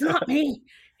didn't, it's not me.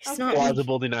 It's not Okay. me.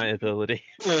 Plausible deniability.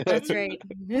 That's right.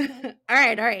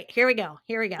 All right. Here we go.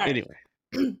 Here we All go. right.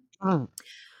 Anyway.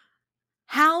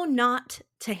 How not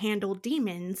to handle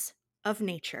demons of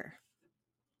nature.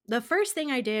 The first thing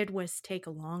I did was take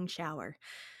a long shower.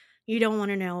 You don't want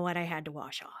to know what I had to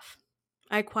wash off.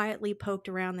 I quietly poked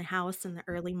around the house in the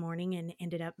early morning and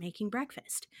ended up making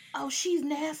breakfast. Oh, she's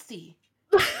nasty.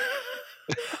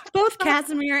 Both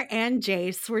Casimir and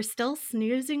Jace were still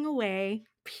snoozing away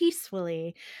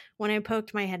peacefully when I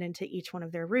poked my head into each one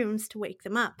of their rooms to wake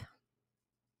them up.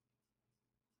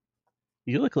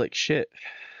 You look like shit.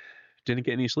 Didn't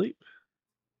get any sleep?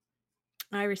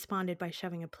 I responded by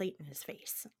shoving a plate in his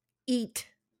face. Eat.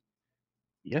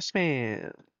 Yes,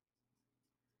 ma'am.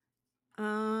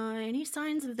 Any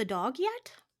signs of the dog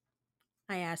yet?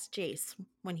 I asked Jace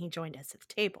when he joined us at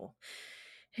the table.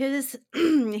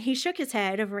 He shook his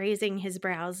head, raising his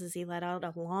brows as he let out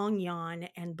a long yawn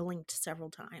and blinked several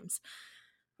times.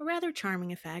 A rather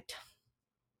charming effect.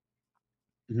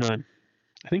 None.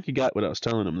 I think he got what I was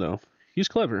telling him, though. He's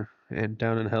clever, and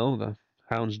down in hell, the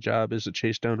hound's job is to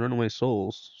chase down runaway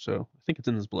souls, so I think it's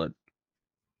in his blood.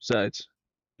 Besides,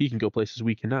 he can go places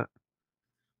we cannot.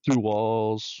 Through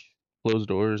walls, closed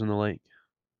doors, and the like.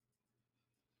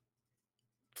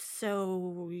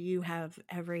 So you have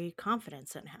every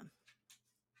confidence in him.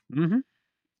 Mm-hmm.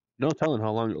 No telling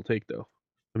how long it'll take, though.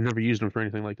 I've never used him for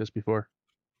anything like this before.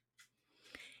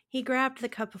 He grabbed the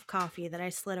cup of coffee that I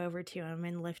slid over to him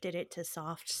and lifted it to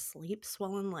soft,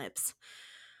 sleep-swollen lips.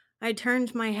 I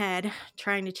turned my head,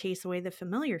 trying to chase away the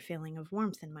familiar feeling of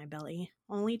warmth in my belly,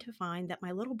 only to find that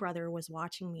my little brother was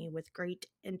watching me with great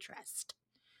interest.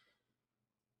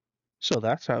 So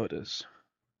that's how it is.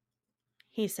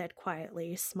 He said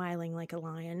quietly, smiling like a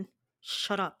lion.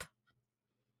 Shut up,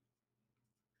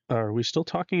 Are we still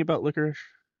talking about licorice?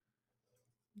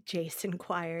 Jace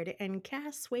inquired, and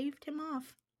Cass waved him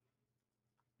off.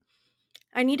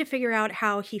 I need to figure out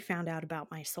how he found out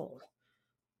about my soul.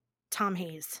 Tom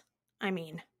Hayes, I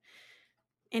mean.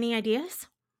 Any ideas?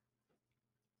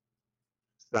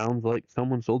 Sounds like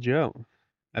someone sold you out.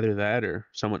 Either that or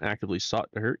someone actively sought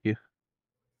to hurt you.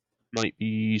 Might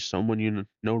be someone you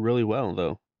know really well,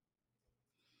 though.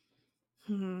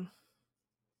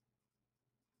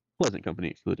 Pleasant company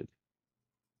excluded.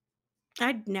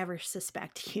 I'd never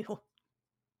suspect you.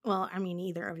 Well, I mean,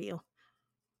 either of you.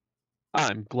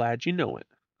 I'm glad you know it.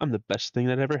 I'm the best thing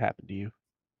that ever happened to you.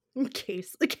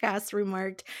 Case the Cass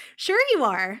remarked. Sure you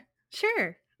are.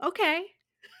 Sure. Okay.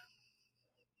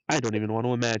 I don't even want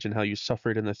to imagine how you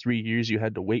suffered in the 3 years you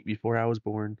had to wait before I was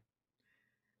born.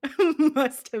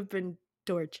 Must have been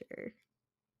torture.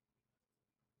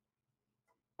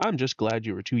 I'm just glad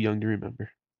you were too young to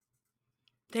remember.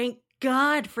 Thank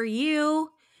God for you.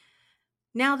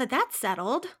 Now that that's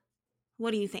settled,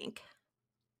 what do you think?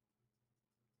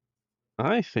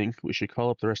 I think we should call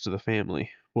up the rest of the family.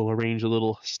 We'll arrange a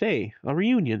little stay, a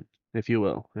reunion, if you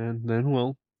will, and then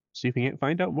we'll see if we can't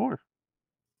find out more.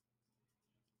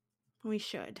 We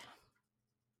should.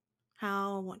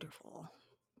 How wonderful.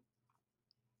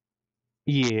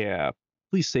 Yeah,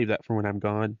 please save that for when I'm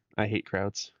gone. I hate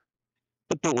crowds.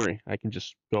 But don't worry, I can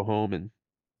just go home and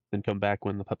then come back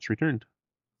when the pups returned.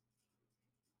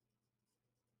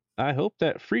 I hope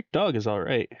that freak dog is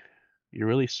alright. You're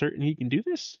really certain he can do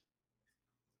this?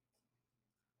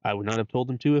 I would not have told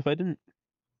him to if I didn't.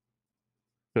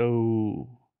 So,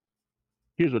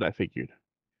 here's what I figured.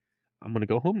 I'm gonna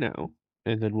go home now,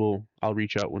 and then I'll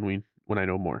reach out when I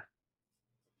know more.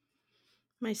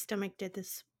 My stomach did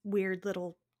this weird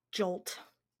little jolt.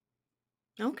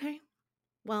 Okay.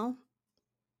 Well,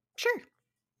 sure.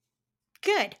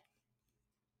 Good.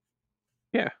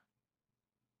 Yeah,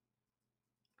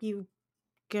 You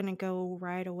gonna go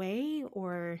right away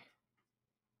or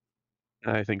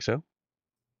I think so.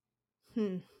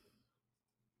 hmm,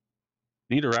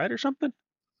 Need a ride or something?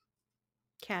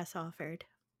 Cass offered.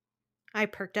 I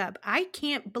perked up. I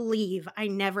can't believe I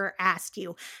never asked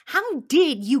you. How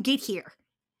did you get here?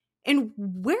 And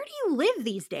where do you live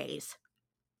these days?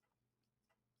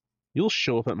 You'll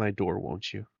show up at my door,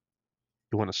 won't you?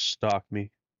 You want to stalk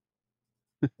me?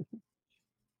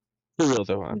 For real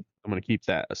though, I'm gonna keep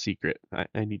that a secret.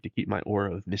 I need to keep my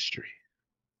aura of mystery.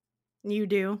 You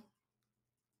do?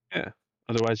 Yeah.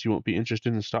 Otherwise, you won't be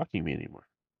interested in stalking me anymore.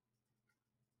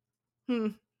 Hmm.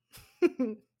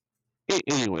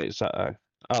 Anyways,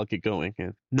 I'll get going.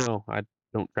 And no, I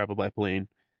don't travel by plane.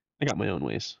 I got my own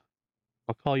ways.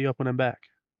 I'll call you up when I'm back.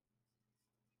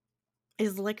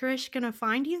 Is Licorice gonna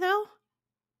find you, though?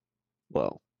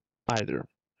 Well, either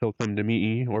he'll come to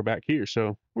me or back here,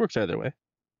 so works either way.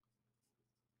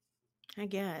 I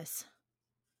guess.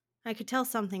 I could tell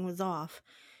something was off.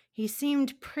 He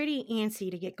seemed pretty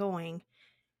antsy to get going.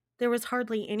 There was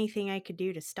hardly anything I could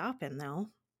do to stop him, though.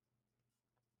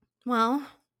 Well,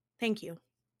 thank you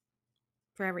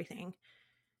for everything.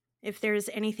 If there's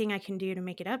anything I can do to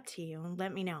make it up to you,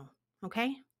 let me know,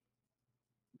 okay?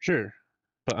 Sure,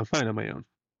 but I'm fine on my own.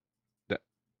 That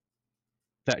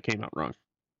that came out wrong.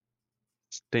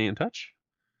 Stay in touch.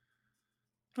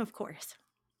 Of course.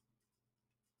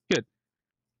 Good.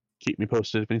 Keep me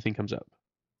posted if anything comes up.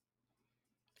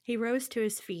 He rose to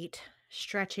his feet,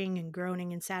 stretching and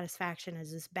groaning in satisfaction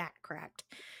as his back cracked.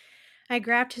 I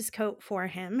grabbed his coat for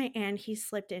him, and he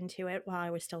slipped into it while I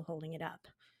was still holding it up.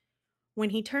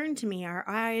 When he turned to me, our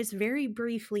eyes very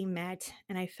briefly met,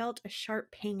 and I felt a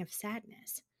sharp pang of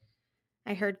sadness.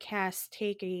 I heard Cass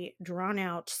take a drawn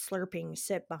out, slurping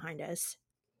sip behind us.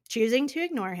 Choosing to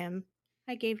ignore him,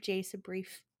 I gave Jace a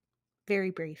brief,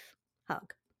 very brief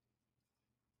hug.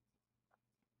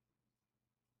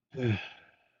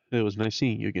 It was nice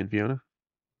seeing you again, Fiona.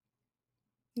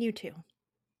 You too.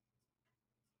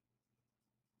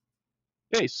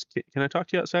 Hey, can I talk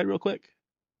to you outside real quick?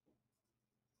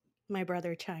 My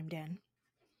brother chimed in.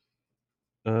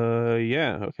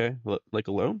 Yeah, okay. Like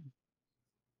alone?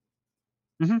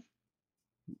 Mm-hmm.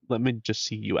 Let me just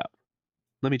see you out.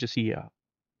 Let me just see you out.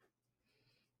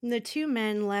 The two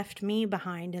men left me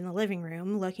behind in the living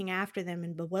room, looking after them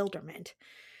in bewilderment.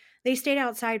 They stayed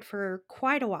outside for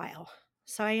quite a while,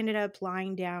 so I ended up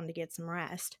lying down to get some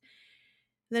rest.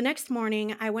 The next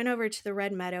morning, I went over to the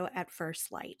Red Meadow at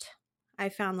first light. I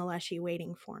found the Leshy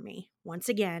waiting for me, once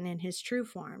again in his true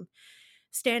form,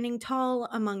 standing tall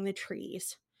among the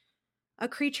trees. A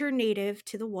creature native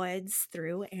to the woods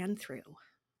through and through.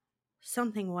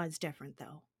 Something was different,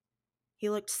 though. He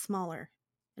looked smaller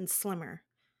and slimmer,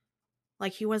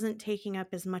 like he wasn't taking up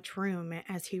as much room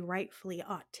as he rightfully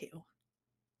ought to.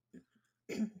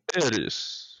 There it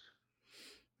is.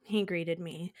 He greeted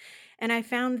me, and I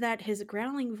found that his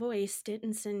growling voice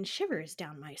didn't send shivers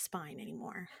down my spine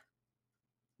anymore.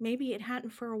 Maybe it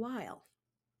hadn't for a while.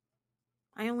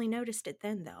 I only noticed it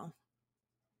then, though.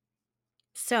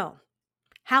 So,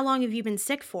 how long have you been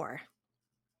sick for?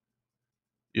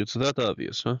 It's that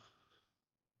obvious, huh?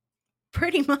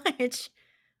 Pretty much.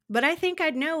 But I think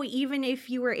I'd know even if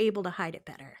you were able to hide it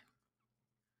better.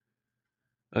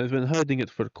 I've been hiding it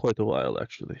for quite a while,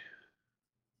 actually.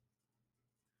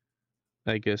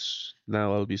 I guess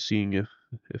now I'll be seeing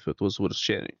if it was worth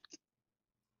sharing.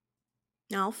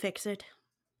 I'll fix it.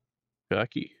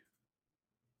 Jackie,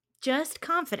 Just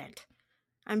confident.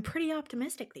 I'm pretty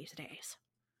optimistic these days.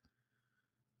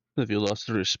 have you lost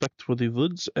the respect for the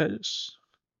woods, Alice?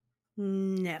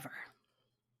 Never.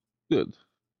 Good.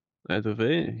 Either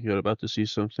way, you're about to see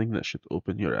something that should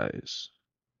open your eyes.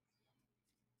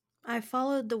 I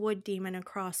followed the wood demon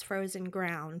across frozen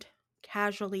ground,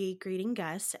 casually greeting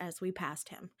Gus as we passed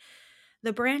him.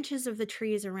 The branches of the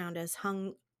trees around us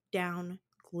hung down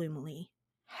gloomily,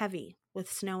 heavy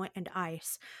with snow and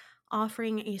ice,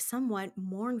 offering a somewhat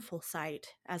mournful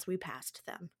sight as we passed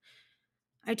them.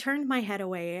 I turned my head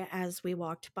away as we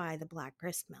walked by the black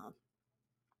gristmill.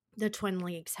 The twin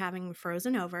leaks having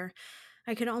frozen over,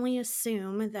 I could only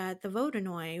assume that the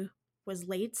Vodanoy was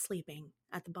laid sleeping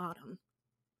at the bottom.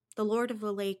 The Lord of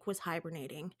the Lake was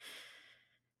hibernating.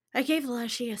 I gave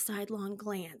Leshy a sidelong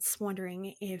glance,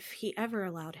 wondering if he ever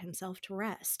allowed himself to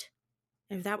rest,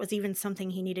 if that was even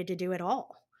something he needed to do at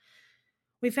all.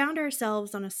 We found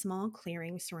ourselves on a small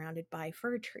clearing surrounded by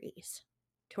fir trees.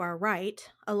 To our right,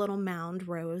 a little mound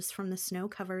rose from the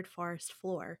snow-covered forest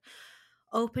floor,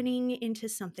 opening into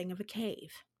something of a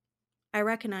cave. I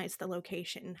recognized the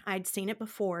location. I'd seen it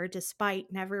before,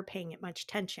 despite never paying it much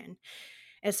attention.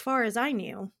 As far as I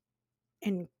knew,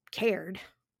 and cared,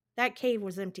 that cave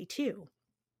was empty too.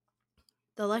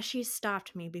 The Leshies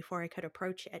stopped me before I could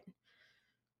approach it.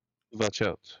 Watch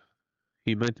out.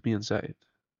 He might be inside.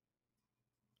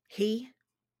 He?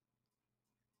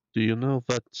 Do you know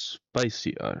what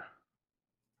spicy are?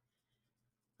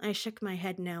 I shook my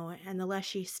head no, and the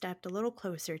Leshy stepped a little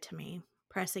closer to me,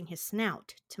 pressing his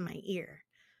snout to my ear.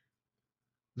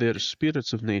 They're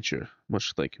spirits of nature,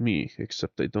 much like me,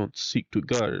 except they don't seek to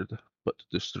guard, but to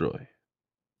destroy.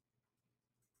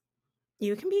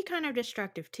 You can be kind of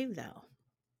destructive too, though.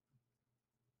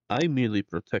 I merely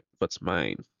protect what's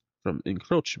mine from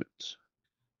encroachment.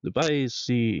 The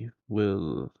Baisi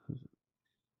will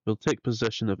They'll take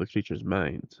possession of a creature's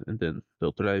mind, and then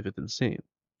they'll drive it insane.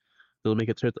 They'll make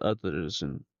it hurt others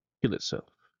and kill itself.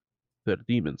 They're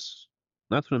demons,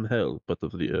 not from hell, but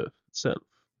of the earth itself.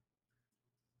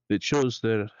 They chose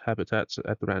their habitats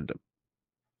at random.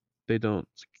 They don't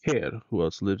care who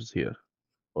else lives here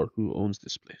or who owns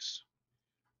this place.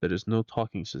 There is no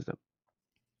talking to them.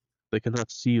 They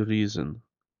cannot see reason,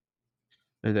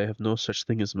 and they have no such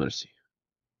thing as mercy.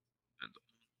 And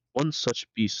one such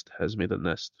beast has made a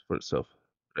nest for itself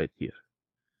right here,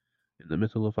 in the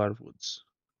middle of our woods.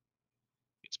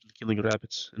 It's been killing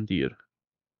rabbits and deer,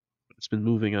 but it's been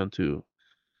moving on to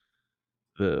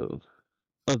the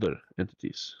other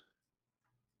entities.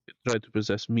 It tried to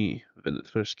possess me when it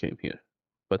first came here,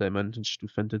 but I managed to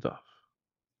fend it off.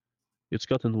 It's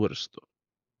gotten worse, though,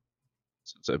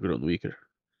 since I've grown weaker.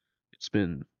 It's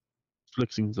been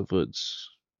afflicting the woods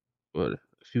for a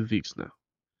few weeks now,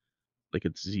 like a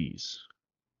disease.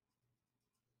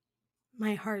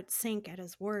 My heart sank at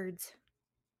his words.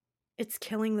 It's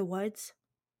killing the woods,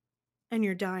 and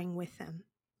you're dying with them.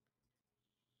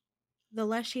 The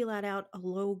Leshy let out a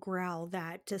low growl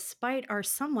that, despite our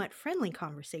somewhat friendly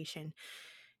conversation,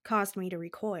 caused me to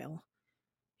recoil.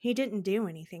 He didn't do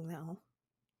anything, though.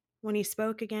 When he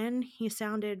spoke again, he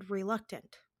sounded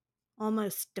reluctant,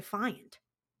 almost defiant.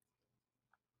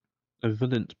 I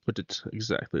wouldn't put it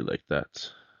exactly like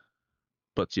that,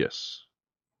 but yes.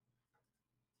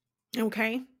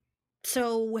 Okay,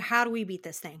 so how do we beat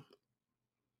this thing?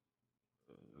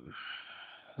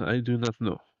 I do not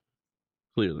know,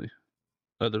 clearly.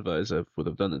 Otherwise, I would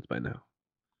have done it by now.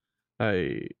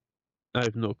 I, I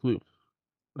have no clue.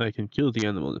 I can kill the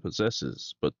animal it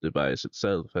possesses, but the device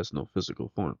itself has no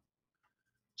physical form.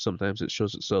 Sometimes it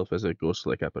shows itself as a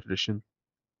ghost-like apparition.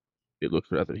 It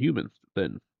looks rather human,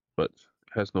 then, but it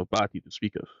has no body to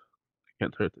speak of. I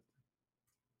can't hurt it.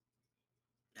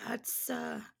 That's,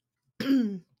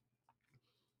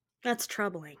 that's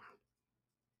troubling.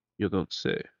 You don't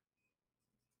say.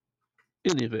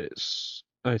 Anyways,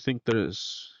 I think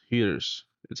here's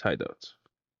its hideout.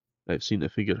 I've seen a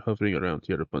figure hovering around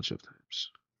here a bunch of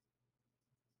times.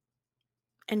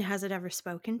 And has it ever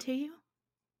spoken to you?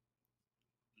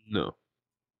 No,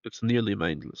 it's nearly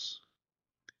mindless.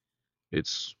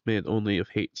 It's made only of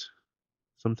hate.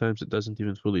 Sometimes it doesn't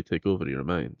even fully take over your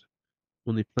mind.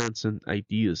 Only plants and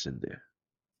ideas in there,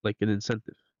 like an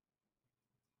incentive.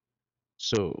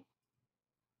 So,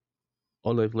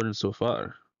 all I've learned so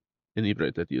far, any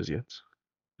bright ideas yet?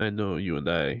 I know you and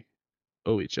I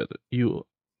owe each other. You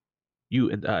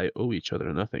and I owe each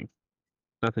other nothing.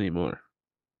 Not anymore.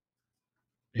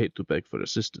 I hate to beg for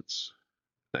assistance.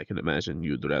 I can imagine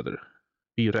you'd rather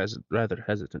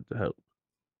hesitant to help,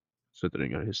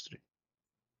 considering our history.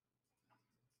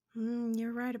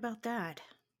 You're right about that.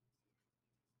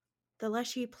 The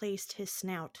Leshy placed his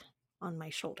snout on my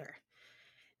shoulder.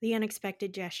 The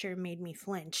unexpected gesture made me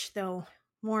flinch, though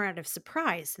more out of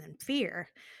surprise than fear.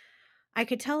 I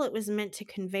could tell it was meant to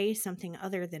convey something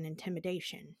other than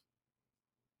intimidation.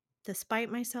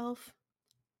 Despite myself,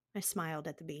 I smiled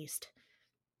at the beast.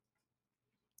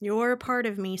 You're a part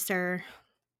of me, sir.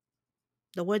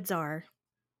 The woods are.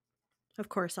 Of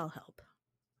course I'll help.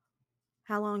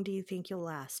 How long do you think you'll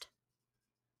last?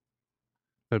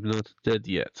 I'm not dead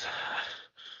yet.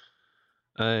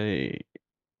 I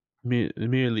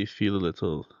merely feel a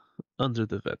little under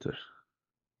the weather.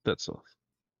 That's all.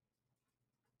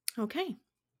 Okay.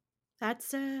 That's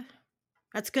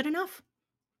good enough.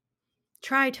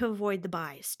 Try to avoid the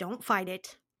bias. Don't fight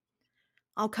it.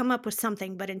 I'll come up with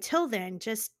something, but until then,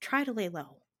 just try to lay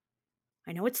low.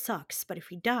 I know it sucks, but if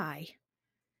we die,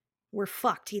 we're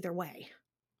fucked either way.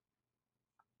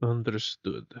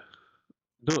 Understood.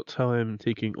 Note how I'm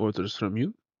taking orders from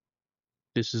you.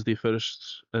 This is the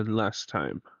first and last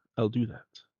time I'll do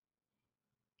that.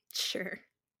 Sure.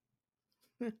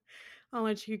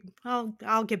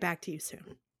 I'll get back to you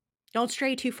soon. Don't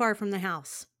stray too far from the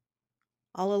house.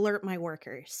 I'll alert my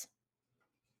workers.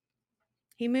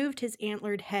 He moved his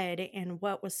antlered head in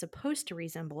what was supposed to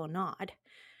resemble a nod.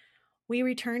 We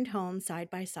returned home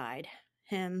side by side,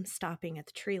 him stopping at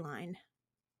the tree line.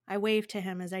 I waved to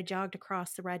him as I jogged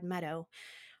across the red meadow,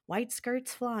 white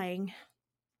skirts flying.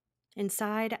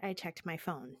 Inside, I checked my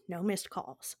phone. No missed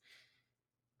calls.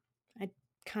 I'd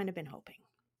kind of been hoping.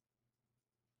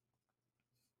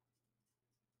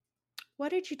 What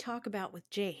did you talk about with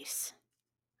Jace?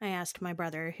 I asked my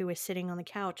brother, who was sitting on the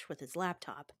couch with his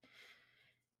laptop.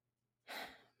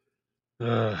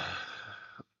 The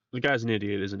guy's an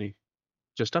idiot, isn't he?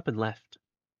 Just up and left.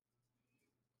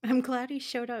 I'm glad he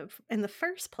showed up in the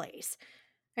first place.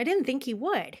 I didn't think he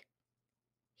would.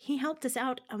 He helped us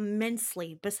out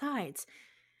immensely. Besides,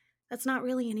 That's not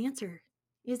really an answer,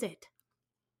 is it?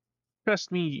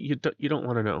 Trust me, you don't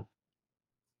want to know.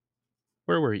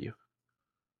 Where were you?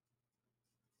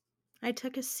 I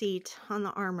took a seat on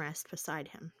the armrest beside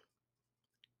him.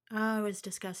 I was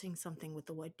discussing something with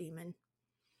the wood demon.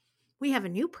 We have a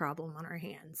new problem on our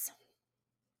hands.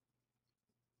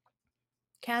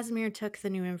 Casimir took the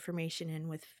new information in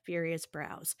with furious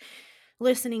brows,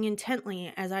 listening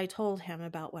intently as I told him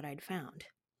about what I'd found.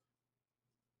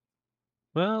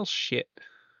 Well, shit.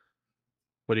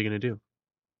 What are you gonna do?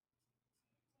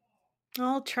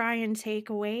 I'll try and take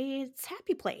away its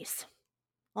happy place.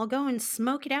 I'll go and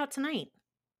smoke it out tonight.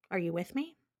 Are you with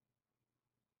me?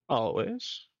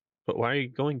 Always. But why are you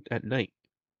going at night?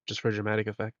 Just for dramatic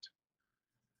effect?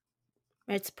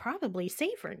 It's probably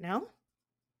safer, no?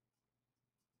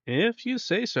 If you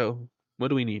say so. What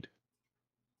do we need?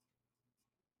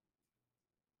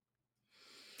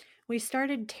 We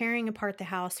started tearing apart the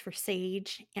house for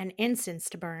sage and incense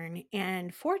to burn,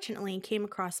 and fortunately came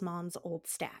across Mom's old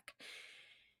stack.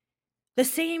 The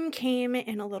same came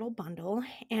in a little bundle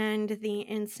and the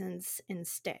incense in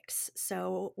sticks,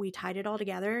 so we tied it all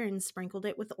together and sprinkled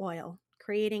it with oil,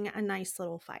 creating a nice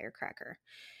little firecracker.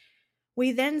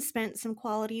 We then spent some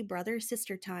quality brother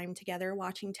sister time together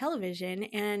watching television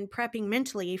and prepping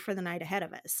mentally for the night ahead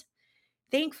of us.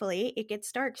 Thankfully, it gets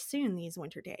dark soon these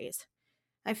winter days.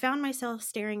 I found myself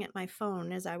staring at my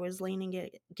phone as I was leaning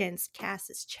it against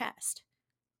Cass's chest.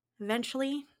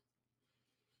 Eventually,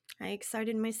 I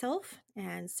excited myself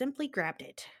and simply grabbed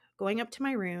it, going up to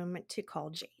my room to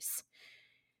call Jace.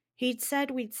 He'd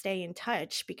said we'd stay in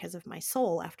touch because of my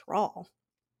soul, after all.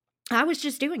 I was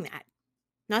just doing that.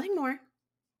 Nothing more.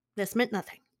 This meant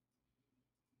nothing.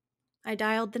 I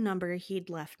dialed the number he'd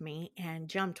left me and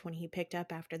jumped when he picked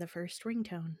up after the first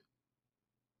ringtone.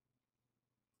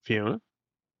 Fiona?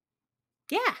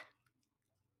 Yeah,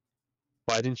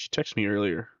 Why didn't you text me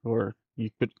earlier? Or you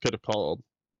could have called.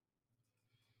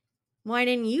 why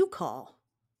didn't you call?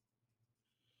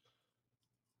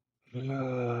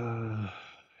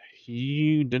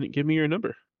 You didn't give me your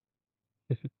number.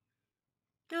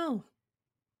 Oh.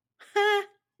 Ha!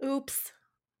 Oops.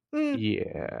 Mm.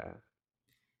 Yeah.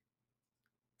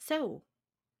 So,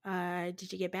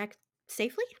 did you get back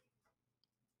safely?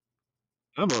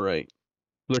 I'm alright.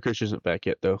 Licorice isn't back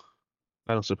yet, though.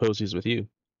 I don't suppose he's with you.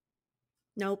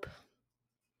 Nope.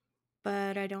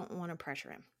 But I don't want to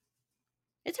pressure him.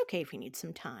 It's okay if he needs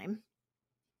some time.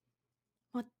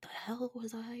 What the hell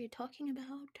was I talking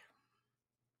about?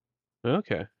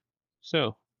 Okay.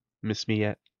 So, miss me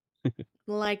yet?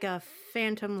 Like a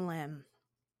phantom limb.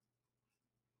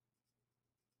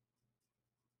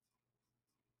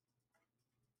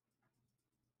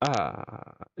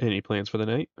 Any plans for the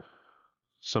night?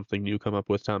 Something new come up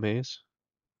with Tom Hayes?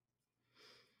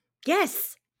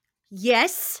 Yes!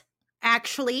 Yes!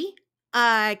 Actually,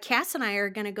 Cass and I are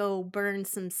gonna go burn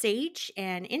some sage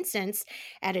and incense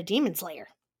at a demon's lair.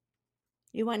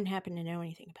 You wouldn't happen to know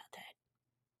anything about that.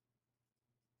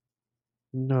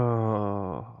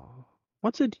 No.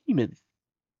 What's a demon?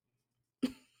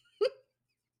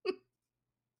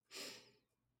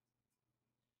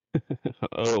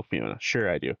 Oh, Fiona, sure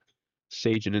I do.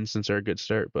 Sage and incense are a good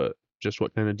start, but just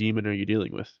what kind of demon are you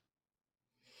dealing with?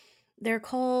 They're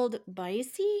called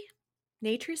Baisi?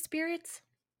 Nature spirits?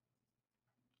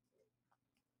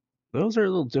 Those are a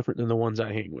little different than the ones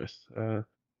I hang with. I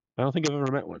don't think I've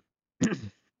ever met one.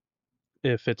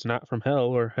 If it's not from hell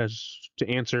or has to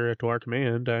answer to our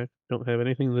command, I don't have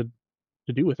anything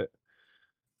to do with it.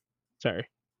 Sorry.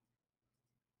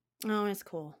 Oh, it's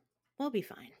cool. We'll be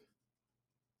fine.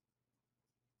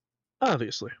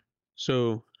 Obviously.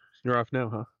 So, you're off now,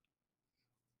 huh?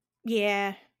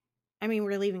 Yeah. I mean,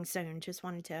 we're leaving soon. Just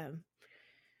wanted to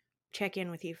check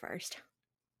in with you first.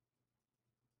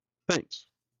 Thanks.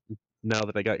 Now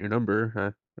that I got your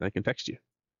number, I can text you.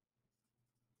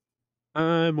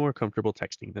 I'm more comfortable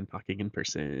texting than talking in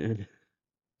person.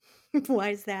 Why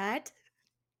is that?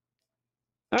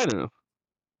 I don't know.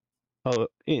 Oh,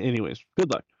 anyways,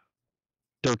 good luck.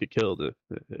 Don't get killed. It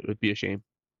would be a shame.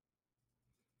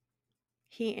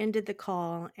 He ended the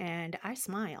call and I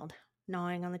smiled,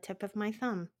 gnawing on the tip of my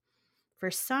thumb. For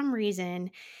some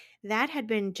reason, that had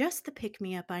been just the pick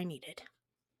me up I needed.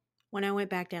 When I went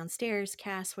back downstairs,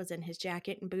 Cass was in his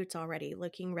jacket and boots already,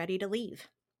 looking ready to leave.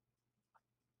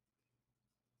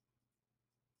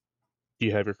 Do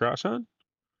you have your cross on?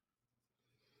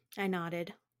 I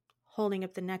nodded, holding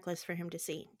up the necklace for him to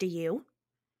see. Do you?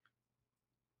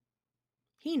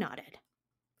 He nodded.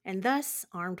 And thus,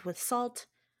 armed with salt,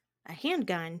 a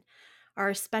handgun,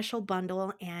 our special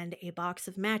bundle, and a box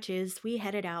of matches, we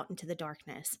headed out into the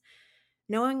darkness.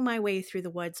 Knowing my way through the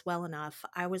woods well enough,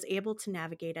 I was able to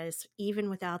navigate us even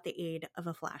without the aid of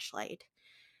a flashlight.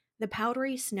 The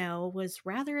powdery snow was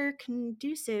rather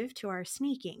conducive to our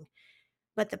sneaking,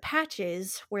 but the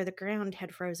patches where the ground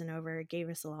had frozen over gave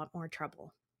us a lot more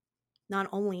trouble. Not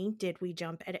only did we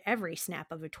jump at every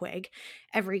snap of a twig,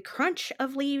 every crunch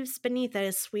of leaves beneath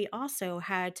us, we also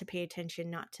had to pay attention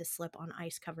not to slip on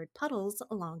ice covered puddles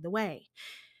along the way.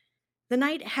 The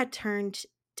night had turned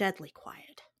deadly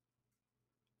quiet.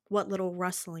 What little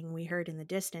rustling we heard in the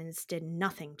distance did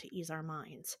nothing to ease our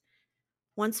minds.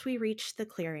 Once we reached the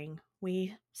clearing,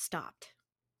 we stopped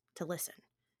to listen.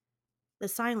 The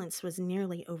silence was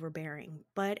nearly overbearing,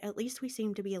 but at least we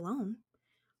seemed to be alone.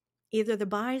 Either the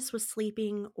Bise was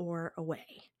sleeping or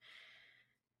away.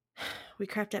 We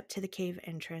crept up to the cave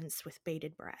entrance with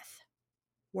bated breath.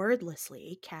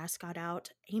 Wordlessly, Cass got out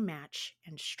a match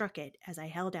and struck it as I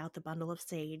held out the bundle of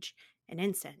sage and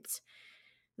incense.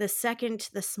 The second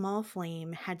the small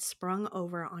flame had sprung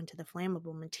over onto the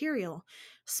flammable material,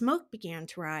 smoke began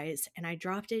to rise, and I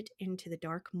dropped it into the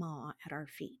dark maw at our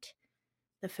feet.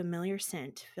 The familiar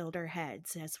scent filled our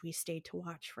heads as we stayed to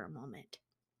watch for a moment.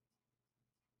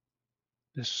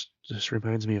 This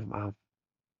reminds me of Mom.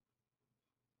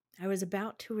 I was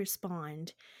about to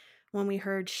respond when we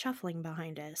heard shuffling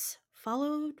behind us,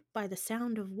 followed by the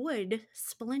sound of wood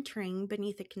splintering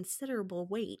beneath a considerable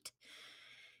weight.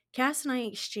 Cass and I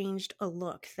exchanged a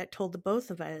look that told the both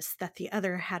of us that the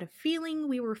other had a feeling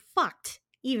we were fucked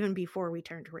even before we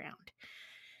turned around.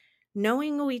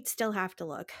 Knowing we'd still have to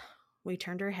look, we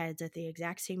turned our heads at the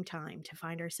exact same time to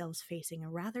find ourselves facing a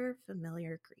rather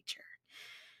familiar creature.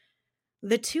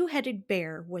 The two-headed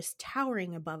bear was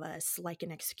towering above us like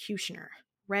an executioner,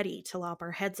 ready to lop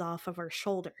our heads off of our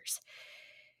shoulders.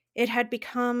 It had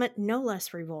become no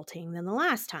less revolting than the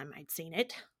last time I'd seen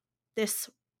it. This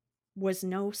was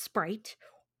no sprite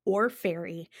or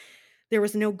fairy. There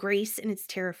was no grace in its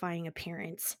terrifying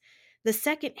appearance. The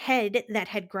second head that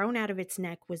had grown out of its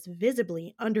neck was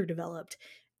visibly underdeveloped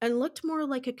and looked more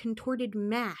like a contorted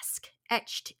mask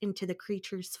etched into the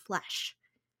creature's flesh.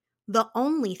 The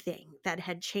only thing that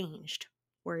had changed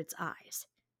were its eyes.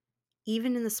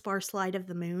 Even in the sparse light of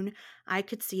the moon, I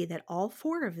could see that all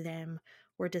four of them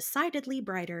were decidedly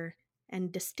brighter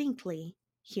and distinctly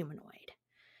humanoid.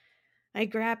 I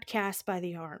grabbed Cass by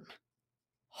the arm.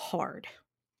 Hard.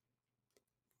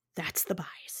 That's the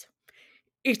Bise.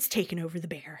 It's taken over the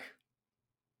bear.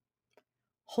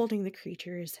 Holding the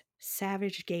creature's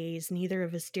savage gaze, neither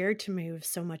of us dared to move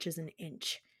so much as an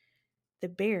inch. The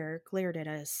bear glared at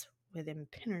us with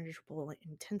impenetrable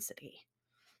intensity.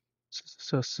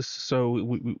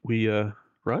 So we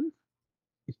run?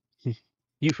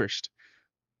 You first.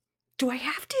 Do I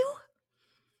have to?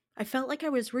 I felt like I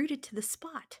was rooted to the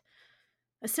spot.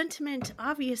 A sentiment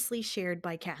obviously shared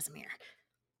by Casimir.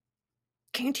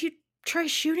 Can't you try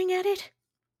shooting at it?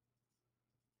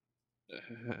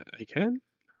 I can,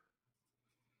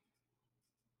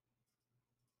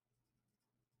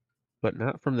 but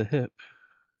not from the hip.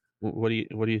 What do you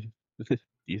do you what do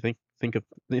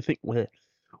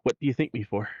you think me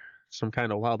for? Some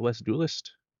kind of Wild West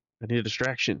duelist? I need a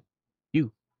distraction.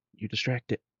 You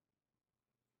distract it.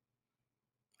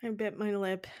 I bit my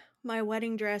lip. My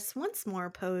wedding dress once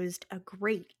more posed a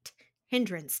great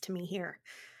hindrance to me here.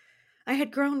 I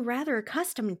had grown rather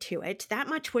accustomed to it, that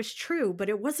much was true, but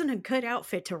it wasn't a good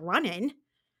outfit to run in.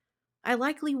 I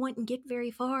likely wouldn't get very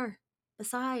far.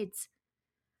 Besides,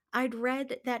 I'd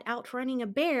read that outrunning a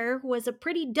bear was a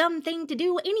pretty dumb thing to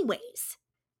do anyways.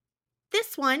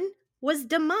 This one was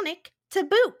demonic to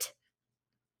boot.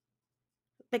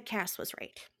 But Cass was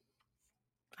right.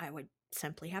 I would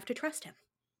simply have to trust him.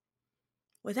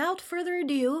 Without further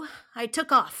ado, I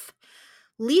took off,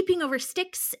 leaping over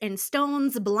sticks and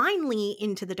stones blindly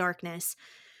into the darkness.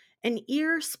 An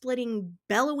ear-splitting,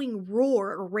 bellowing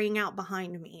roar rang out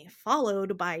behind me,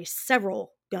 followed by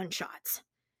several gunshots.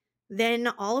 Then,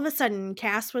 all of a sudden,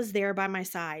 Cass was there by my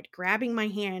side, grabbing my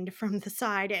hand from the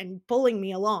side and pulling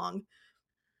me along.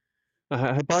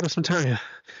 I bought us some time.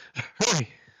 Hurry!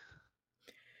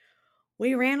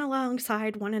 We ran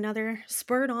alongside one another,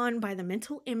 spurred on by the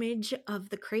mental image of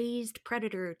the crazed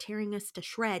predator tearing us to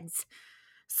shreds.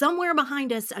 Somewhere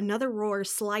behind us, another roar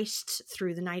sliced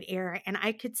through the night air, and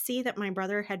I could see that my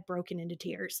brother had broken into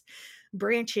tears.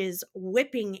 Branches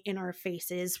whipping in our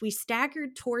faces, we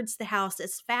staggered towards the house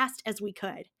as fast as we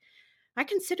could. I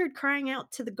considered crying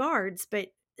out to the guards, but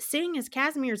seeing as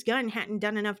Casimir's gun hadn't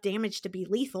done enough damage to be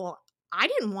lethal, I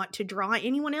didn't want to draw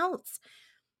anyone else.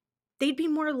 They'd be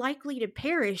more likely to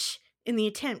perish in the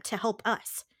attempt to help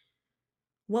us.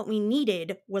 What we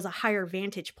needed was a higher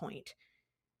vantage point.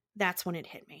 That's when it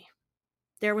hit me.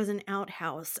 There was an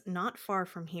outhouse not far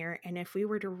from here, and if we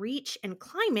were to reach and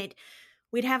climb it,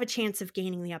 we'd have a chance of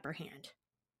gaining the upper hand,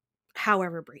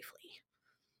 however briefly.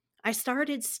 I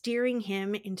started steering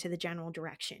him into the general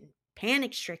direction.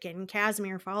 Panic-stricken,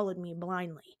 Casimir followed me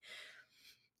blindly.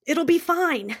 "It'll be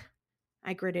fine,"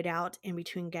 I gritted out in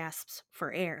between gasps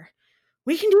for air.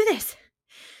 "We can do this.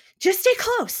 Just stay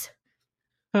close,"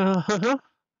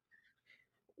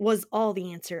 was all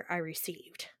the answer I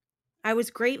received. I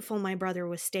was grateful my brother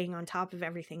was staying on top of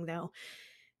everything, though.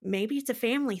 Maybe it's a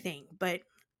family thing, but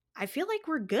I feel like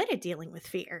we're good at dealing with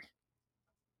fear.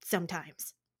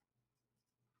 Sometimes.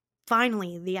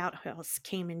 Finally, the outhouse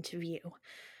came into view.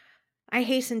 I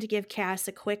hastened to give Cass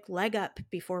a quick leg up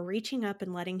before reaching up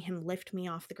and letting him lift me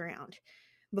off the ground.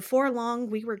 Before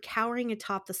long, we were cowering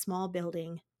atop the small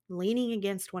building, leaning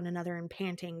against one another and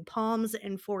panting, palms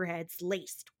and foreheads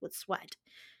laced with sweat.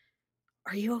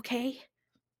 "Are you okay?"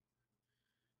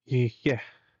 Yeah.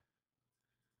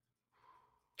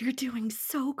 "You're doing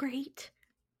so great.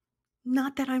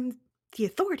 Not that I'm the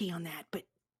authority on that, but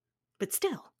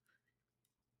still."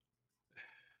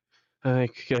 I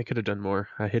could have done more.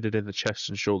 I hit it in the chest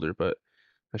and shoulder, but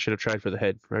I should have tried for the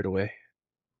head right away.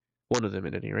 One of them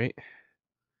at any rate.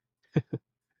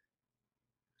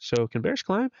 So, can bears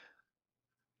climb?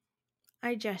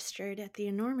 I gestured at the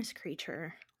enormous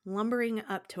creature lumbering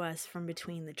up to us from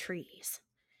between the trees.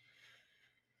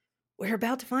 "We're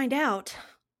about to find out."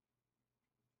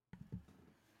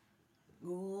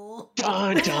 Ooh.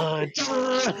 Dun, dun,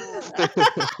 dun.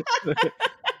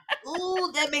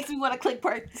 Ooh, that makes me want to click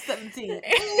part 17.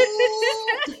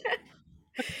 Ooh.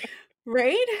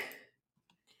 Right?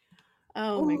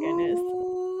 Oh my goodness.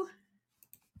 Ooh.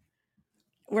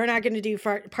 We're not going to do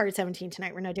part 17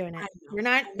 tonight. We're not doing it. We're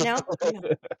not. No,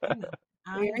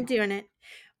 we aren't doing it.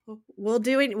 We'll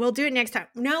do it. We'll do it next time.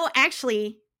 No,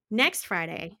 actually, next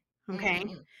Friday. Okay,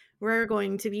 we're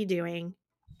going to be doing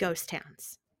ghost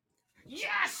towns.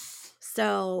 Yes.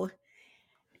 So,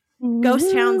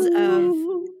 ghost towns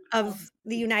of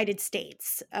the United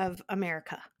States of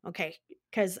America. Okay,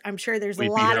 because I'm sure there's a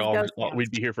lot of ghost towns.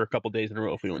 We'd be here for a couple days in a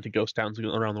row if we went to ghost towns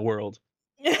around the world.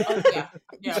 Oh, yeah.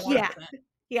 Yeah. 100%.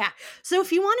 Yeah. So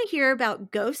if you want to hear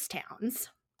about ghost towns,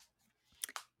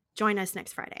 join us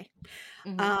next Friday.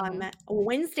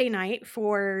 Wednesday night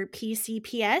for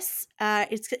PCPS,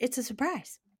 it's a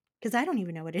surprise because I don't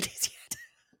even know what it is yet.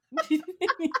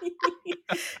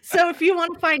 So if you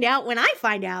want to find out when I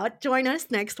find out, join us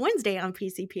next Wednesday on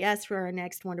PCPS for our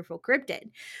next wonderful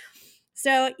cryptid.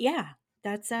 So yeah,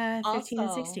 that's 15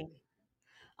 and 16.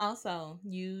 Also,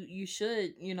 you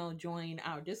should, join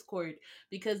our Discord,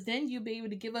 because then you'll be able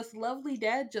to give us lovely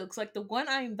dad jokes like the one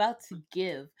I'm about to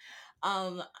give.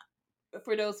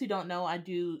 For those who don't know, I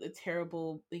do a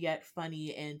terrible yet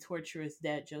funny and torturous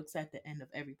dad jokes at the end of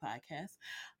every podcast,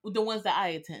 the ones that I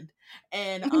attend.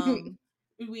 And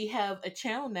we have a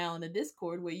channel now in the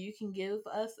Discord where you can give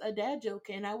us a dad joke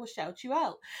and I will shout you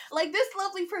out. Like this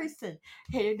lovely person.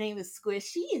 Her name is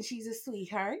Squishy and she's a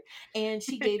sweetheart. And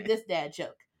she gave this dad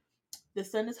joke. The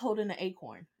son is holding an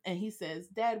acorn and he says,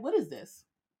 "Dad, what is this?"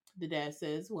 The dad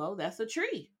says, "Well, that's a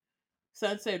tree."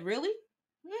 Son said, "Really?"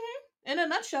 "In a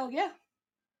nutshell, yeah."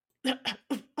 Well,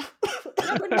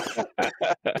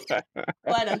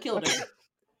 I done killed her.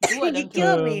 You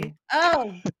killed me.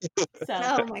 Oh. So,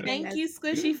 oh my thank goodness. you,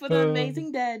 Squishy, for the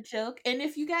amazing dad joke. And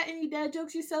if you got any dad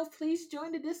jokes yourself, please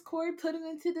join the Discord, put them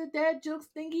into the dad jokes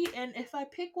thingy, and if I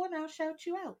pick one, I'll shout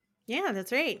you out. Yeah,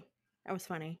 that's right. That was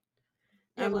funny.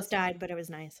 I almost died, but it was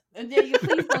nice. Yeah, you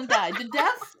please don't die.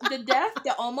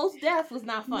 The almost death was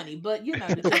not funny, but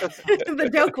the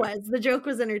joke was funny. The joke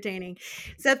was entertaining.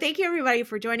 So thank you everybody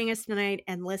for joining us tonight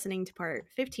and listening to part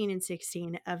 15 and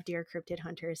 16 of Dear Cryptid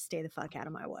Hunters, Stay the Fuck Out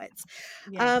of My Woods.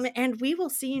 Yes. And we will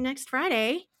see you next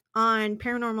Friday on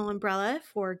Paranormal Umbrella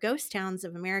for Ghost Towns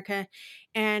of America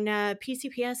and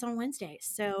PCPS on Wednesdays.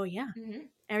 So yeah,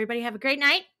 everybody have a great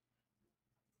night.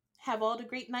 Have all the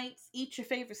great nights. Eat your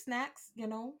favorite snacks. Yeah.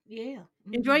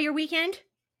 Enjoy your weekend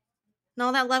and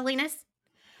all that loveliness.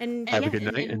 And have a good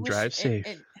night and drive safe.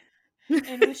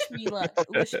 And wish me luck.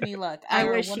 Wish me luck.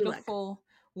 Our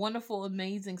wonderful,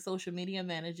 amazing social media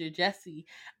manager, Jessie,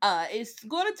 is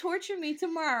going to torture me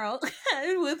tomorrow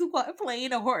with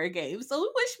playing a horror game.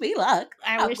 So wish me luck.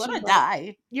 I'm going to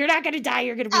die. You're not going to die.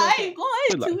 You're going to be okay.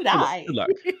 I'm going to die. Good luck.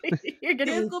 You're going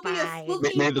to be fine. There's going to be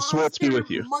a spooky May the swords be with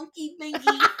you. monkey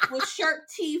thingy with sharp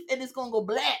teeth, and it's going to go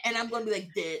blah, and I'm going to be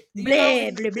like dead.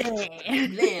 Blah, blah, blah.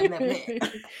 Blah, blah, blah.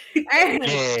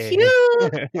 Cue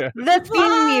the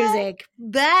theme music.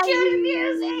 Bye. Cue the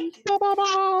music.